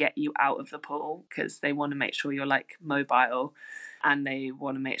regularly get you out of the pool because they want to make sure you're like mobile, and they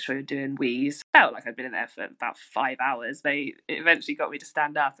want to make sure you're doing wheeze. I felt like I'd been in there for about 5 hours. They eventually got me to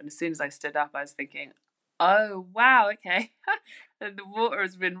stand up, and as soon as I stood up, I was thinking, oh wow, okay. And the water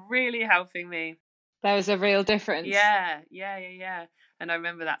has been really helping me. There was a real difference. Yeah. And I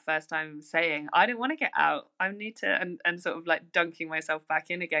remember that first time saying, I don't want to get out. I need to, and sort of like dunking myself back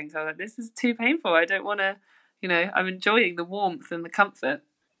in again. So I was like, this is too painful. I don't want to, I'm enjoying the warmth and the comfort.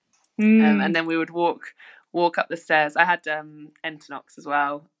 And then we would walk up the stairs. I had Entonox as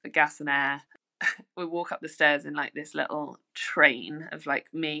well, the gas and air. We walk up the stairs in like this little train of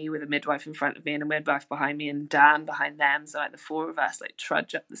like me with a midwife in front of me and a midwife behind me and Dan behind them. So like the four of us like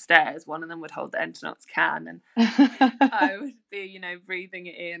trudge up the stairs. One of them would hold the Entonox can, and I would be, breathing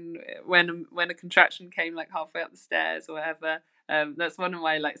it in when a contraction came like halfway up the stairs or whatever. That's one of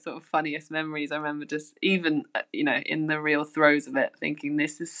my like sort of funniest memories. I remember just even in the real throes of it thinking,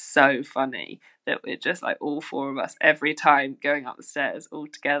 this is so funny that we're just like all four of us every time going up the stairs all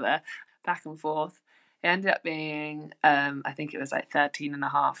together, back and forth. It ended up being I think it was like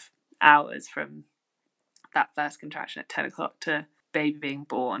 13.5 hours from that first contraction at 10 o'clock to baby being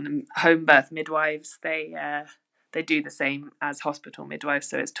born. And home birth midwives, they do the same as hospital midwives,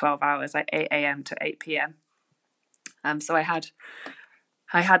 so it's 12 hours, like 8 a.m. to 8 p.m. So I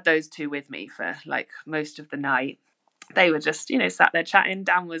had those two with me for like most of the night. They were just, sat there chatting.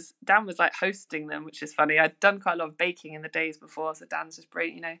 Dan was like hosting them, which is funny. I'd done quite a lot of baking in the days before, so Dan's just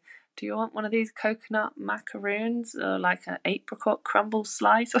bringing, do you want one of these coconut macaroons or like an apricot crumble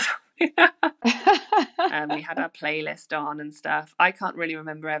slice or something? And we had our playlist on and stuff. I can't really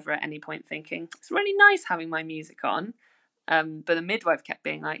remember ever at any point thinking, it's really nice having my music on. But the midwife kept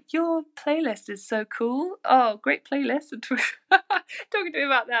being like, your playlist is so cool. Oh, great playlist. And talking to me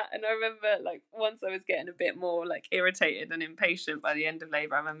about that. And I remember like once I was getting a bit more like irritated and impatient by the end of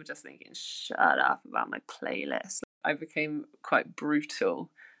labour, I remember just thinking, shut up about my playlist. I became quite brutal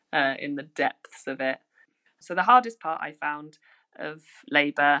in the depths of it. So the hardest part I found of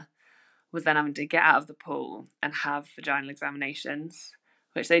labour was then having to get out of the pool and have vaginal examinations,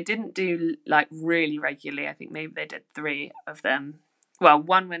 which they didn't do like really regularly. I think maybe they did 3 of them. Well,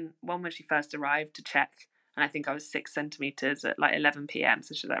 one when she first arrived to check, and I think I was 6 centimetres at like 11 p.m.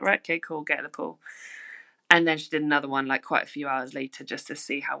 So she's like, right, okay, cool, get in the pool. And then she did another one like quite a few hours later just to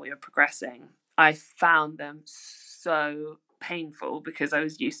see how we were progressing. I found them so painful because I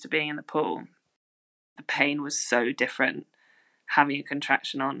was used to being in the pool. The pain was so different having a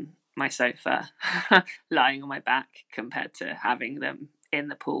contraction on my sofa, lying on my back, compared to having them in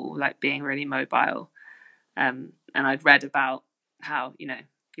the pool, like being really mobile. And I'd read about how,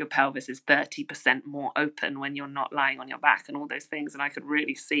 your pelvis is 30% more open when you're not lying on your back and all those things. And I could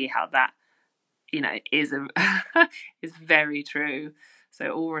really see how that, is is very true. So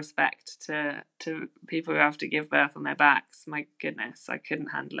all respect to people who have to give birth on their backs. My goodness, I couldn't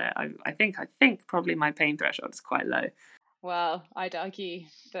handle it. I think probably my pain threshold is quite low. Well, I'd argue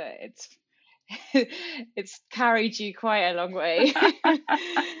that it's carried you quite a long way.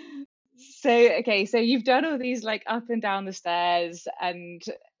 So you've done all these like up and down the stairs and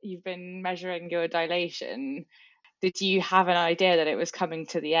you've been measuring your dilation. Did you have an idea that it was coming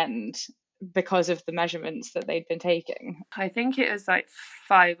to the end because of the measurements that they'd been taking? I think it was like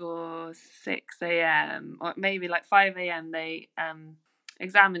 5 or 6 a.m. or maybe like 5 a.m. They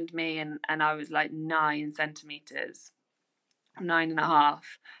examined me and I was like 9 centimetres. 9.5,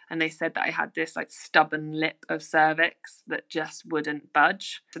 and they said that I had this like stubborn lip of cervix that just wouldn't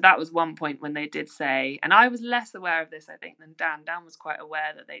budge. So that was one point when they did say, and I was less aware of this I think than Dan. Dan was quite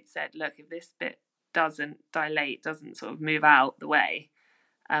aware that they'd said, look, if this bit doesn't dilate, doesn't sort of move out the way,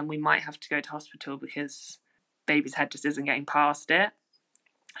 we might have to go to hospital because baby's head just isn't getting past it.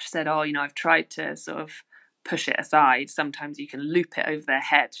 She said, I've tried to sort of push it aside. Sometimes you can loop it over their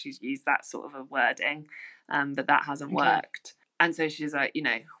head. She's used that sort of a wording, but that hasn't worked. And so she's like,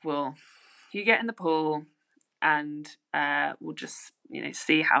 well, you get in the pool and we'll just,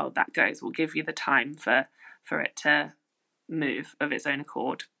 see how that goes. We'll give you the time for it to move of its own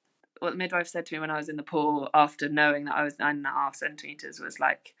accord. What the midwife said to me when I was in the pool after knowing that I was 9.5 centimetres was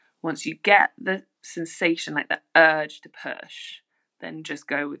like, once you get the sensation, like the urge to push, then just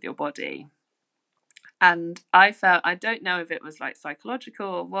go with your body. And I don't know if it was like psychological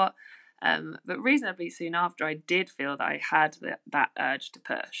or what, but reasonably soon after, I did feel that I had that urge to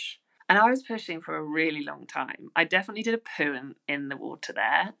push. And I was pushing for a really long time. I definitely did a poo in the water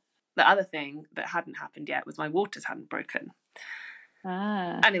there. The other thing that hadn't happened yet was my waters hadn't broken.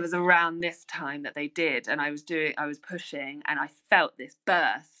 And it was around this time that they did, and I was pushing, and I felt this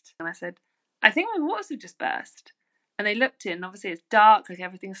burst, and I said, I think my waters have just burst. And they looked in, and obviously it's dark, like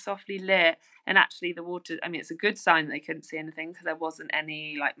everything's softly lit, and actually the water, it's a good sign that they couldn't see anything because there wasn't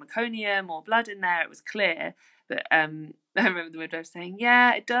any like meconium or blood in there. It was clear. But I remember the midwife saying,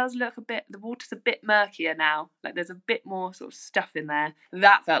 yeah, it does look the water's a bit murkier now. Like there's a bit more sort of stuff in there.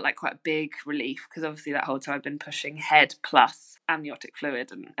 That felt like quite a big relief because obviously that whole time I've been pushing head plus amniotic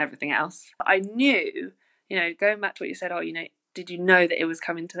fluid and everything else. I knew, going back to what you said, did you know that it was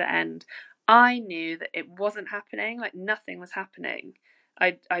coming to the end? I knew that it wasn't happening, like nothing was happening.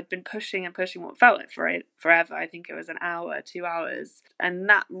 I'd been pushing and pushing what felt like forever. I think it was an hour, 2 hours. And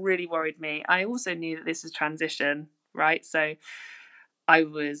that really worried me. I also knew that this was transition, right? So I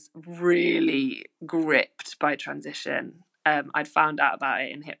was really gripped by transition. I'd found out about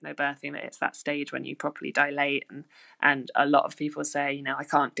it in hypnobirthing, that it's that stage when you properly dilate. And a lot of people say, I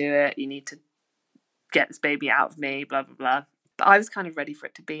can't do it. You need to get this baby out of me, blah, blah, blah. But I was kind of ready for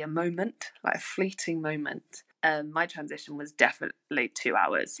it to be a moment, like a fleeting moment. My transition was definitely 2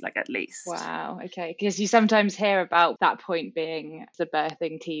 hours, like at least. Wow, okay. Because you sometimes hear about that point being the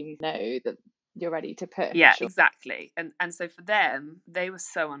birthing team know that you're ready to push. Yeah, exactly. And so for them, they were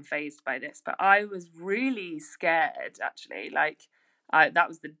so unfazed by this. But I was really scared, actually. Like, that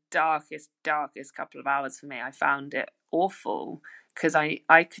was the darkest couple of hours for me. I found it awful because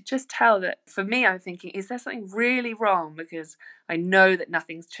I could just tell that for me, I'm thinking, is there something really wrong? Because I know that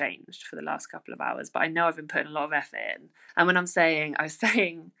nothing's changed for the last couple of hours, but I know I've been putting a lot of effort in. And when I was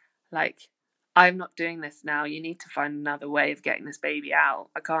saying, like, I'm not doing this now. You need to find another way of getting this baby out.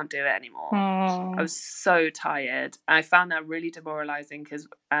 I can't do it anymore. Aww. I was so tired. I found that really demoralizing because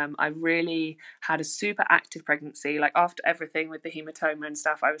I really had a super active pregnancy. Like after everything with the haematoma and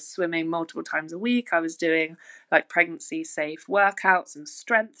stuff, I was swimming multiple times a week. I was doing like pregnancy safe workouts and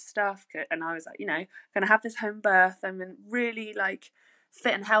strength stuff. And I was like, going to have this home birth. I'm really like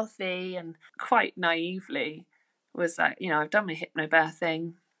fit and healthy, and quite naively was like, I've done my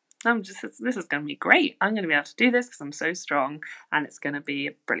hypnobirthing. this is going to be great. I'm going to be able to do this because I'm so strong and it's going to be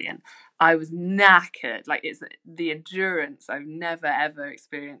brilliant. I was knackered. Like, it's the endurance. I've never, ever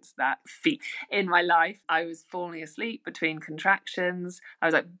experienced that feat in my life. I was falling asleep between contractions. I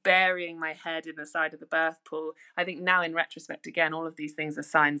was like burying my head in the side of the birth pool. I think now in retrospect, again, all of these things are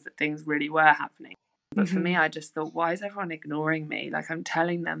signs that things really were happening. But for me, I just thought, why is everyone ignoring me? Like, I'm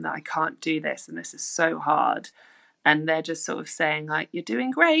telling them that I can't do this and this is so hard. And they're just sort of saying, like, you're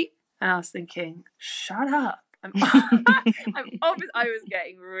doing great. And I was thinking, shut up. I was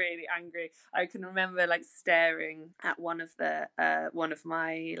getting really angry. I can remember like staring at one of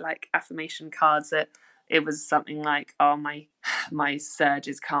my like affirmation cards that it was something like, oh, my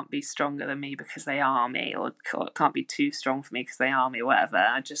surges can't be stronger than me because they are me, or can't be too strong for me because they are me, or whatever.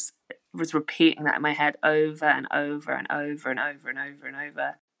 I just was repeating that in my head over and over and over and over and over and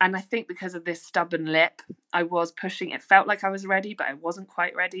over. And I think because of this stubborn lip, I was pushing. It felt like I was ready, but I wasn't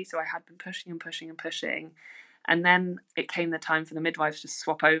quite ready. So I had been pushing and pushing and pushing. And then it came the time for the midwives to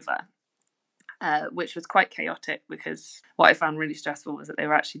swap over, which was quite chaotic because what I found really stressful was that they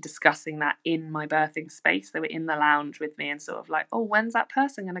were actually discussing that in my birthing space. They were in the lounge with me and sort of like, oh, when's that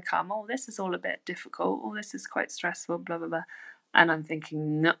person going to come? Oh, this is all a bit difficult. Oh, this is quite stressful, blah, blah, blah. And I'm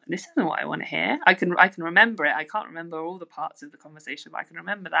thinking, no, this isn't what I want to hear. I can remember it. I can't remember all the parts of the conversation, but I can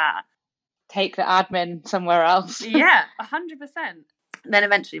remember that. Take the admin somewhere else. Yeah, 100%. Then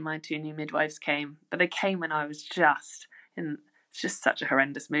eventually my 2 new midwives came, but they came when I was just in such a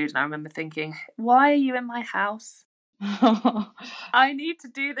horrendous mood. And I remember thinking, why are you in my house? I need to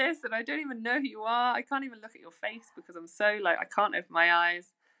do this and I don't even know who you are. I can't even look at your face because I'm so like, I can't open my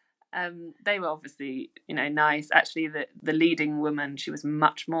eyes. They were obviously, nice. Actually, the leading woman, she was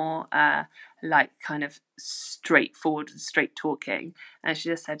much more like kind of straightforward and straight talking. And she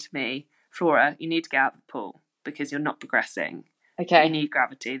just said to me, Flora, you need to get out of the pool because you're not progressing. Okay. You need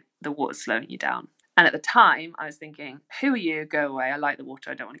gravity. The water's slowing you down. And at the time, I was thinking, who are you? Go away. I like the water.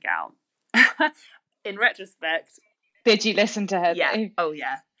 I don't want to get out. In retrospect, Did you listen to her? Yeah. Though? Oh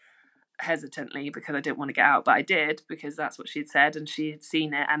yeah. Hesitantly, because I didn't want to get out, but I did, because that's what she'd said and she had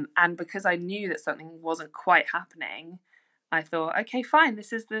seen it, and because I knew that something wasn't quite happening, I thought, okay, fine,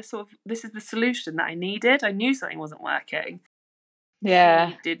 this is the solution that I needed. I knew something wasn't working. Yeah.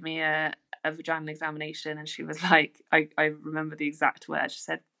 She did me a vaginal examination, and she was like, I remember the exact words. She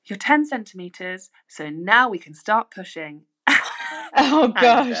said, "You're 10 centimeters, so now we can start pushing." Oh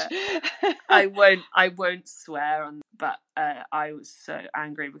gosh. I won't swear on, but I was so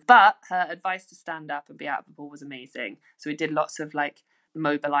angry. But her advice to stand up and be out of the pool was amazing. So we did lots of like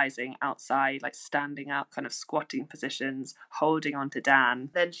mobilizing outside, like standing up, kind of squatting positions, holding on to Dan.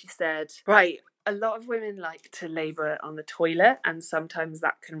 Then she said, right, a lot of women like to labour on the toilet, and sometimes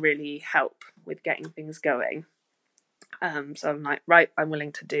that can really help with getting things going. So I'm like, right, I'm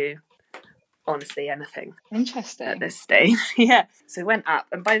willing to do honestly anything. Interesting. At this stage. Yeah. So went up,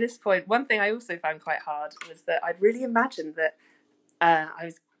 and by this point, one thing I also found quite hard was that I'd really imagined that I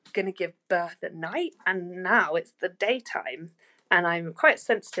was going to give birth at night, and now it's the daytime, and I'm quite a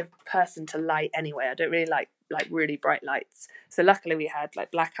sensitive person to light anyway. I don't really like really bright lights, so luckily we had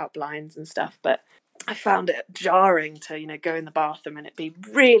like blackout blinds and stuff, but I found it jarring to go in the bathroom and it be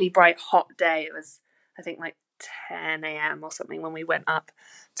really bright hot day. It was, I think, like 10 a.m. or something when we went up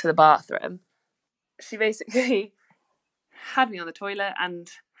to the bathroom. She basically had me on the toilet, and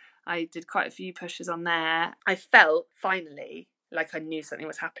I did quite a few pushes on there. I felt finally like I knew something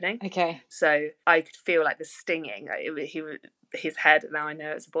was happening. Okay. So I could feel like the stinging. His head, now I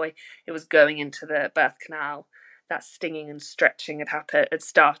know it's a boy, it was going into the birth canal. That stinging and stretching had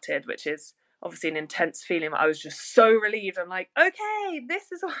started, which is obviously an intense feeling. I was just so relieved. I'm like, okay,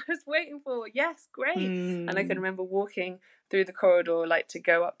 this is what I was waiting for. Yes, great. And I can remember walking through the corridor, like to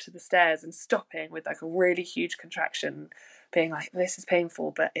go up to the stairs, and stopping with like a really huge contraction, being like, this is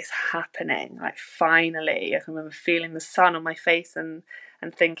painful, but it's happening. Like, finally. I can remember feeling the sun on my face and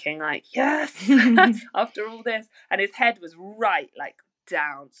thinking like, yes, after all this. And his head was right, like,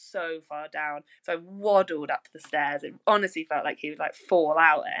 down, so far down. So I waddled up the stairs. It honestly felt like he would like fall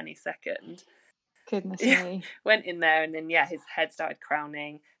out at any second. Goodness me. Went in there, and then his head started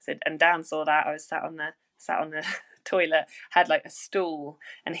crowning. And Dan saw that. I was sat on the toilet, had like a stool,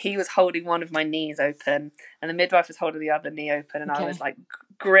 and he was holding one of my knees open, and the midwife was holding the other knee open, and I was like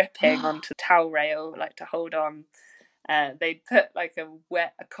gripping onto the towel rail, like, to hold on. They put like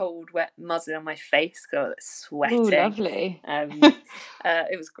a cold wet muslin on my face because I was sweating. Oh, lovely.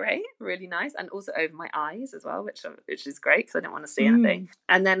 It was great, really nice, and also over my eyes as well, which is great because I didn't want to see anything.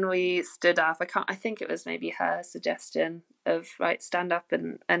 And then we stood up. I think it was maybe her suggestion of, right, stand up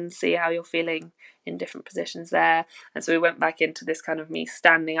and see how you're feeling in different positions there. And so we went back into this kind of me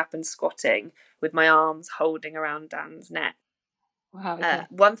standing up and squatting with my arms holding around Dan's neck. Wow. Okay.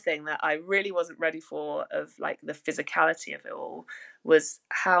 One thing that I really wasn't ready for, of like the physicality of it all, was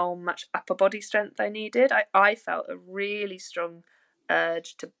how much upper body strength I needed. I felt a really strong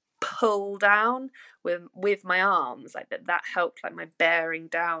urge to pull down with my arms, like that helped, like, my bearing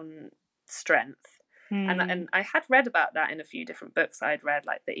down strength. And I had read about that in a few different books. I'd read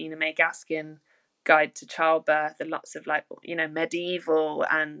like the Ina May Gaskin Guide to Childbirth, and lots of like medieval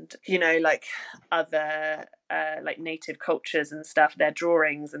and like other like native cultures and stuff, their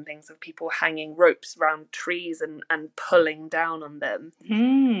drawings and things of people hanging ropes around trees and pulling down on them.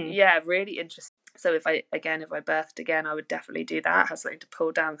 Yeah, really interesting. So if I birthed again, I would definitely do that, have something to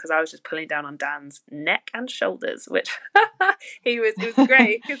pull down, because I was just pulling down on Dan's neck and shoulders, which it was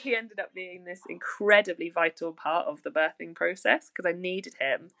great, because he ended up being this incredibly vital part of the birthing process, because I needed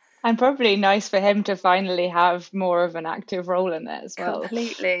him. And probably nice for him to finally have more of an active role in it as well.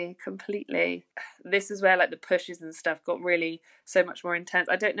 Completely. This is where like the pushes and stuff got really so much more intense.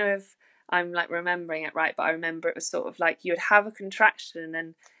 I don't know if I'm like remembering it right, but I remember it was sort of like you would have a contraction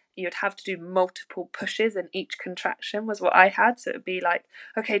and you'd have to do multiple pushes, and each contraction was what I had. So it would be like,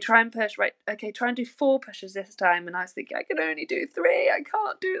 okay, try and push, right? Okay, try and do 4 pushes this time. And I was thinking, I can only do 3. I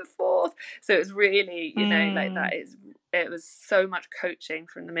can't do the 4th. So it was really, like that is. It was so much coaching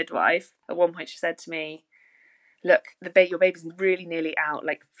from the midwife. At one point she said to me, look, your baby's really nearly out,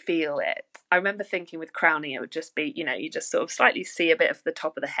 like, feel it. I remember thinking with crowning it would just be, you just sort of slightly see a bit of the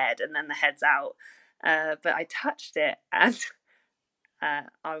top of the head and then the head's out. But I touched it, and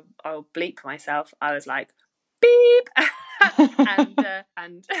I'll bleep myself. I was like, beep.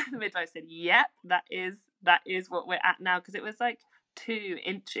 and the midwife said, yep, that is what we're at now, because it was like 2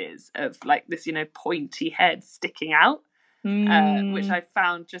 inches of like this pointy head sticking out, which I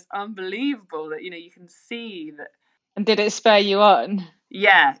found just unbelievable, that you can see that. And did it spur you on?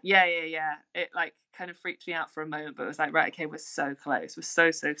 Yeah. It like kind of freaked me out for a moment, but it was like, right, okay, we're so close, we're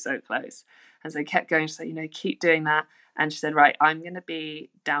so close. And so I kept going. She said, keep doing that. And she said, right, I'm going to be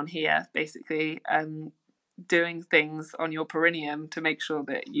down here, basically, doing things on your perineum to make sure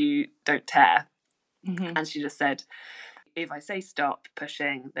that you don't tear. Mm-hmm. And she just said, if I say stop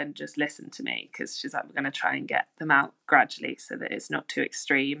pushing, then just listen to me, because she's like, we're going to try and get them out gradually so that it's not too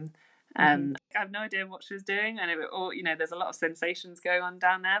extreme. I have no idea what she was doing, and there's a lot of sensations going on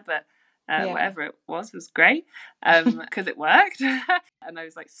down there, but whatever it was great, because it worked. And I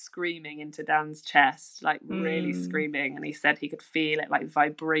was like screaming into Dan's chest, like really screaming, and he said he could feel it like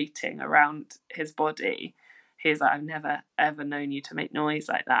vibrating around his body. He's like, I've never ever known you to make noise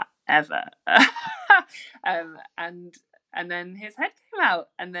like that, ever. And then his head came out,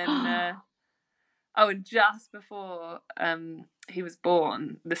 and then and just before he was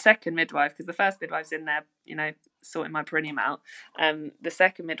born, the second midwife, because the first midwife's in there, sorting my perineum out, the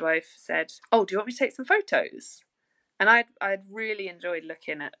second midwife said, oh, do you want me to take some photos? And I'd really enjoyed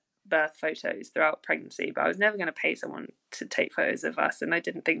looking at birth photos throughout pregnancy, but I was never going to pay someone to take photos of us, and I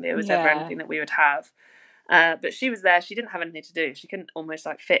didn't think there was ever anything that we would have. But she was there. She didn't have anything to do. She couldn't almost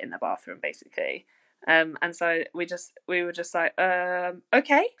like fit in the bathroom, basically. And so we were just like,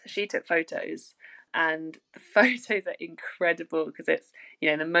 okay. She took photos, and the photos are incredible, because it's,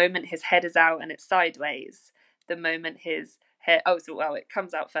 the moment his head is out and it's sideways, the moment his hair, it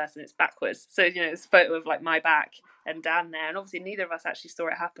comes out first and it's backwards. So, it's a photo of like my back and Dan there. And obviously neither of us actually saw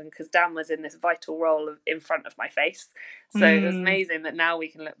it happen, because Dan was in this vital role in front of my face. So it was amazing that now we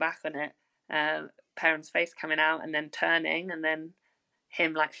can look back on it. Perran's face coming out and then turning, and then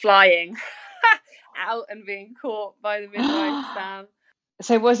him like flying out and being caught by the midwife, Sam.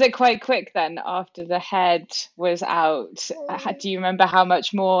 So was it quite quick then after the head was out? Do you remember how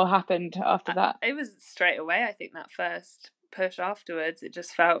much more happened after that? It was straight away. I think that first push afterwards, it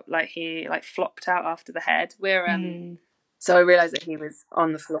just felt like he like flopped out after the head. So I realised that he was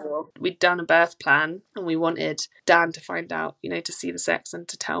on the floor. We'd done a birth plan, and we wanted Dan to find out, to see the sex and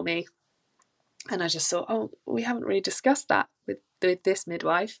to tell me. And I just thought, we haven't really discussed that with this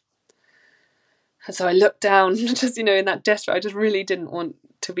midwife. And so I looked down, just, in that desperate, I just really didn't want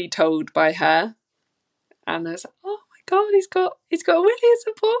to be told by her. And I was like, oh my God, he's got a willy as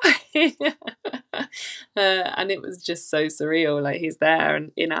a boy. And it was just so surreal. Like, he's there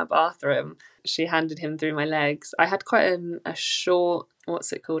and in our bathroom. She handed him through my legs. I had quite a short,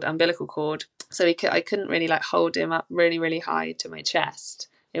 umbilical cord. So I couldn't really like hold him up really, really high to my chest.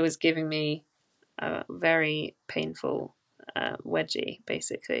 It was giving me a very painful wedgie,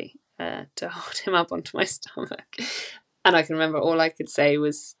 basically. To hold him up onto my stomach. And I can remember all I could say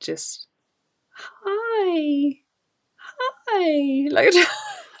was just, hi. Like,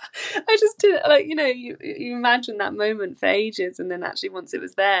 I just didn't, like, you imagine that moment for ages, and then actually once it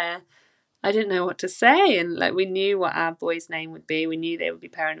was there, I didn't know what to say. And like, we knew what our boy's name would be. We knew they would be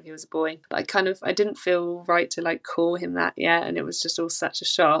Perran if he was a boy. But I didn't feel right to like call him that yet. And it was just all such a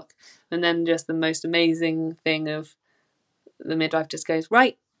shock. And then just the most amazing thing of the midwife just goes,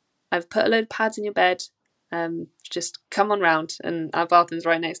 right, I've put a load of pads in your bed. Just come on round. And our bathroom's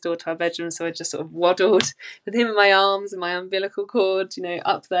right next door to our bedroom, so I just sort of waddled with him in my arms and my umbilical cord,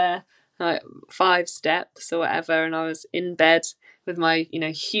 up there, like 5 steps or whatever. And I was in bed with my,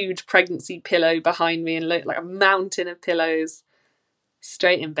 huge pregnancy pillow behind me, and looked like a mountain of pillows,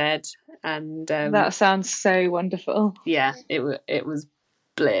 straight in bed. And that sounds so wonderful. Yeah, it was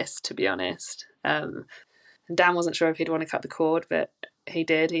bliss, to be honest. And Dan wasn't sure if he'd want to cut the cord, but he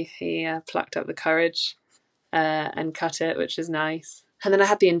did. He plucked up the courage and cut it, which is nice. And then I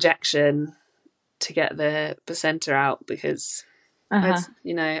had the injection to get the placenta out, because I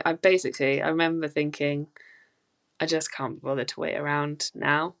remember thinking, I just can't be bothered to wait around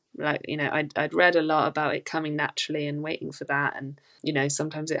now. Like, I'd read a lot about it coming naturally and waiting for that, and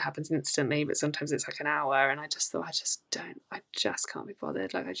sometimes it happens instantly, but sometimes it's like an hour, and I just thought, I just can't be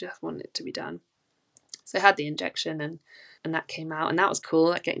bothered. Like, I just want it to be done. So I had the injection, and that came out, and that was cool,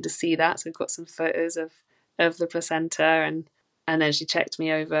 like getting to see that. So we've got some photos of the placenta, and then she checked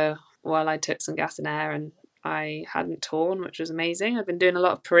me over while I took some gas and air, and I hadn't torn, which was amazing. I've been doing a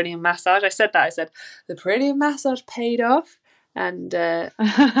lot of perineum massage. I said the perineum massage paid off, and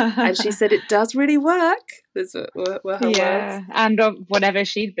and she said it does really work. Those were her words. And whatever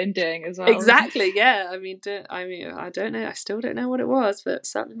she'd been doing as well. Exactly, yeah. I don't know. I still don't know what it was, but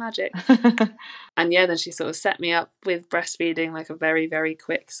certainly magic. And yeah, then she sort of set me up with breastfeeding, like a very, very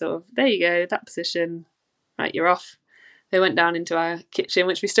quick sort of, there you go, that position, right, you're off. They went down into our kitchen,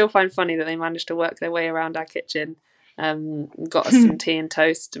 which we still find funny that they managed to work their way around our kitchen. Got us some tea and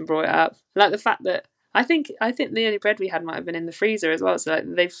toast and brought it up. Like the fact that I think the only bread we had might have been in the freezer as well. So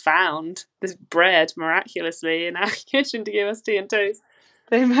like, they found this bread miraculously in our kitchen to give us tea and toast.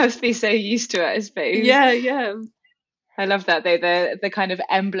 They must be so used to it, I suppose. Yeah. I love that they're the kind of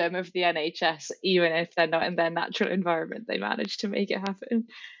emblem of the NHS, even if they're not in their natural environment, they manage to make it happen.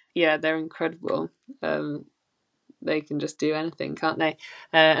 Yeah, they're incredible. They can just do anything, can't they?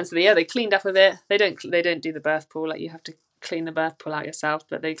 And so they cleaned up a bit. They don't do the birth pool, like you have to clean the birth pool out yourself,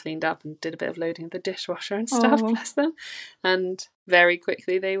 but they cleaned up and did a bit of loading of the dishwasher and stuff. Oh. Bless them. And very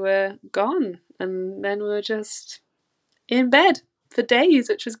quickly they were gone, and then we were just in bed for days,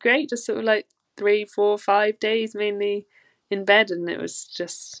 which was great. Just sort of like 3, 4, 5 days mainly in bed, and it was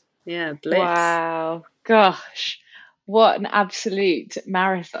just bliss. Wow, gosh, what an absolute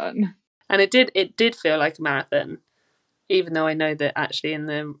marathon. And it did feel like a marathon, even though I know that actually in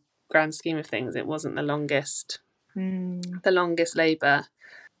the grand scheme of things it wasn't the longest labour.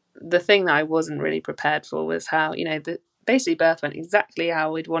 The thing that I wasn't really prepared for was how, basically birth went exactly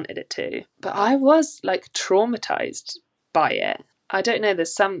how we'd wanted it to, but I was like traumatized by it. I don't know, there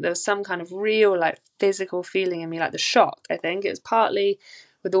was some kind of real like physical feeling in me, like the shock. I think it was partly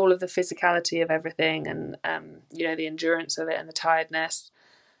with all of the physicality of everything and the endurance of it and the tiredness,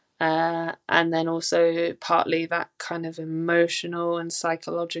 and then also partly that kind of emotional and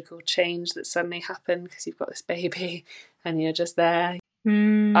psychological change that suddenly happened because you've got this baby and you're just there.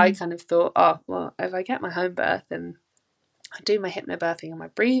 I kind of thought, oh well, if I get my home birth and I do my hypnobirthing and my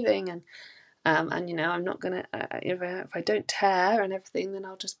breathing and I'm not gonna if I don't tear and everything, then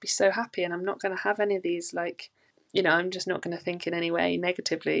I'll just be so happy, and I'm not gonna have any of these I'm just not gonna think in any way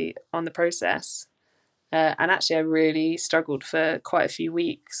negatively on the process. And actually, I really struggled for quite a few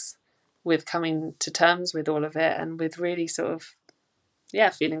weeks with coming to terms with all of it, and with really sort of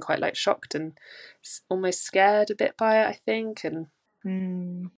feeling quite like shocked and almost scared a bit by it, I think. And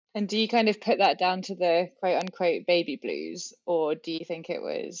do you kind of put that down to the quote unquote baby blues, or do you think it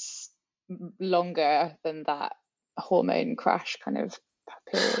was longer than that hormone crash kind of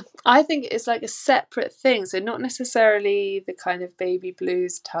period? I think it's like a separate thing, so not necessarily the kind of baby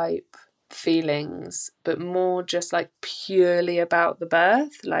blues type feelings, but more just like purely about the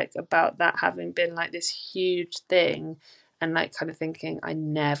birth, like about that having been like this huge thing, and like kind of thinking I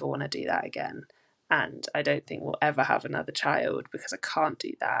never want to do that again, and I don't think we'll ever have another child because I can't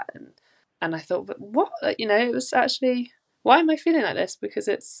do that. And I thought, but what, it was actually, why am I feeling like this? Because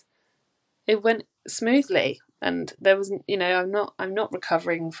it went smoothly, and there wasn't, I'm not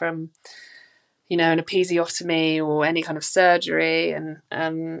recovering from an episiotomy or any kind of surgery, and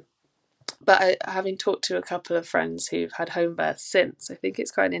but having talked to a couple of friends who've had home births since, I think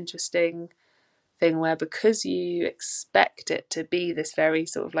it's quite an interesting thing where, because you expect it to be this very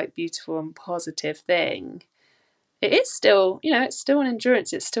sort of like beautiful and positive thing, it is still, it's still an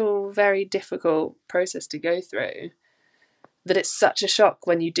endurance, it's still a very difficult process to go through, that it's such a shock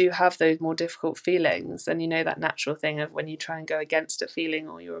when you do have those more difficult feelings, and that natural thing of when you try and go against a feeling,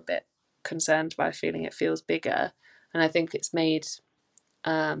 or you're a bit concerned by a feeling, it feels bigger. And I think it's made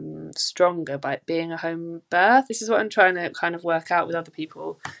stronger by it being a home birth. This is what I'm trying to kind of work out with other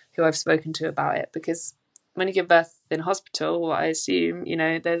people who I've spoken to about it, because when you give birth in hospital, what I assume,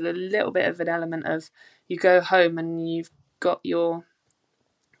 there's a little bit of an element of you go home and you've got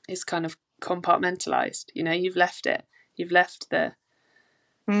it's kind of compartmentalized, you've left it. You've left the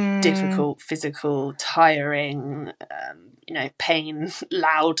difficult, physical, tiring, pain,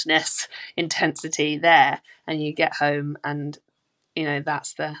 loudness, intensity there, and you get home and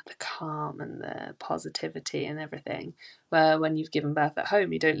that's the calm and the positivity and everything. Where when you've given birth at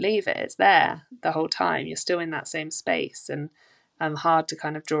home, you don't leave it, it's there the whole time, you're still in that same space, and hard to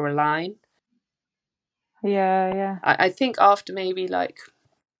kind of draw a line. I think after maybe like,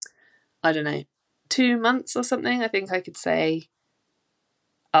 I don't know, 2 months or something, I think I could say,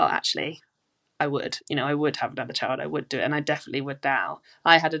 oh, actually I would have another child, I would do it, and I definitely would now.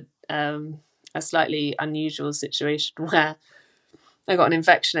 I had a slightly unusual situation where I got an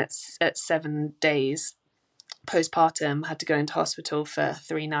infection at 7 days postpartum, had to go into hospital for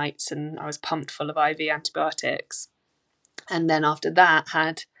 3 nights, and I was pumped full of IV antibiotics. And then after that,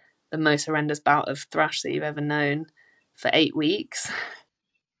 had the most horrendous bout of thrush that you've ever known for 8 weeks.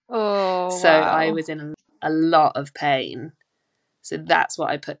 Oh, so wow. I was in a lot of pain. So that's what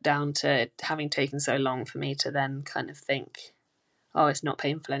I put down to having taken so long for me to then kind of think, oh, it's not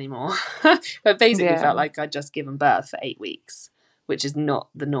painful anymore. But basically felt like I'd just given birth for 8 weeks, which is not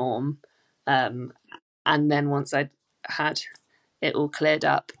the norm. And then once I'd had it all cleared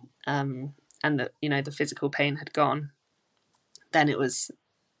up, and the physical pain had gone, then it was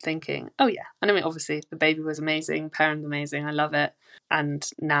thinking, oh yeah. And I mean, obviously the baby was amazing, Perran's amazing, I love it. And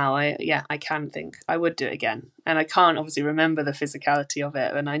now I can think I would do it again. And I can't obviously remember the physicality of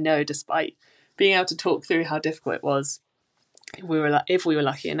it. And I know, despite being able to talk through how difficult it was, if we were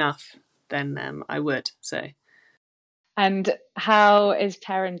lucky enough, then I would. So. And how is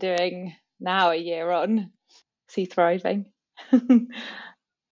Perran doing now, a year on? Is he thriving?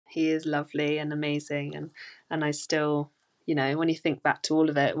 He is lovely and amazing, and I still, when you think back to all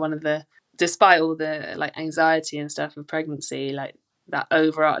of it, despite all the like anxiety and stuff of pregnancy, like that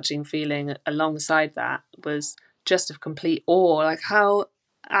overarching feeling alongside that was just of complete awe. Like, how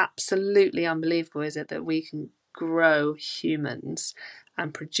absolutely unbelievable is it that we can grow humans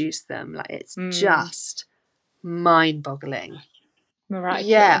and produce them? Like, it's just mind-boggling. Miraculous.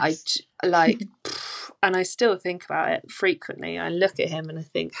 Yeah, and I still think about it frequently. I look at him and I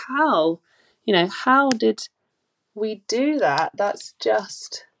think, how did we do that? That's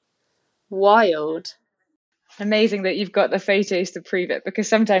just wild. Amazing that you've got the photos to prove it, because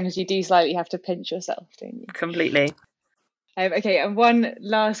sometimes you do slightly have to pinch yourself, don't you? Completely. Okay, and one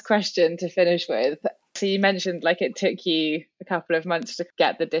last question to finish with. So you mentioned like it took you a couple of months to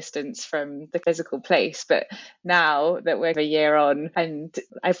get the distance from the physical place, but now that we're a year on and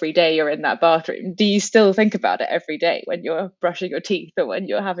every day you're in that bathroom, do you still think about it every day when you're brushing your teeth or when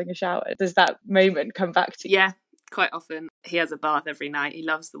you're having a shower? Does that moment come back to you? Yeah, quite often. He has a bath every night. He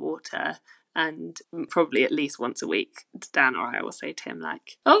loves the water, and probably at least once a week, Dan or I will say to him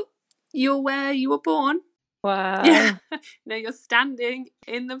like, "Oh, you're where you were born." Wow. Yeah. No, you're standing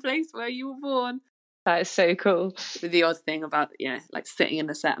in the place where you were born. That is so cool. With the odd thing about, like sitting in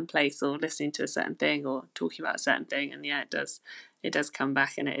a certain place or listening to a certain thing or talking about a certain thing, and it does come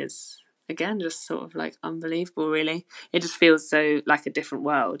back, and it is, again, just sort of like unbelievable, really. It just feels so like a different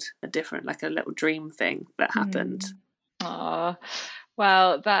world, like a little dream thing that happened. Oh,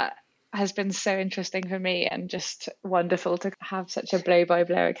 well, that has been so interesting for me and just wonderful to have such a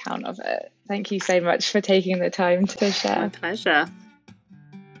blow-by-blow account of it. Thank you so much for taking the time to share. My pleasure.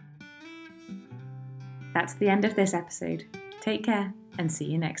 That's the end of this episode. Take care and see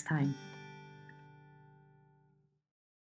you next time.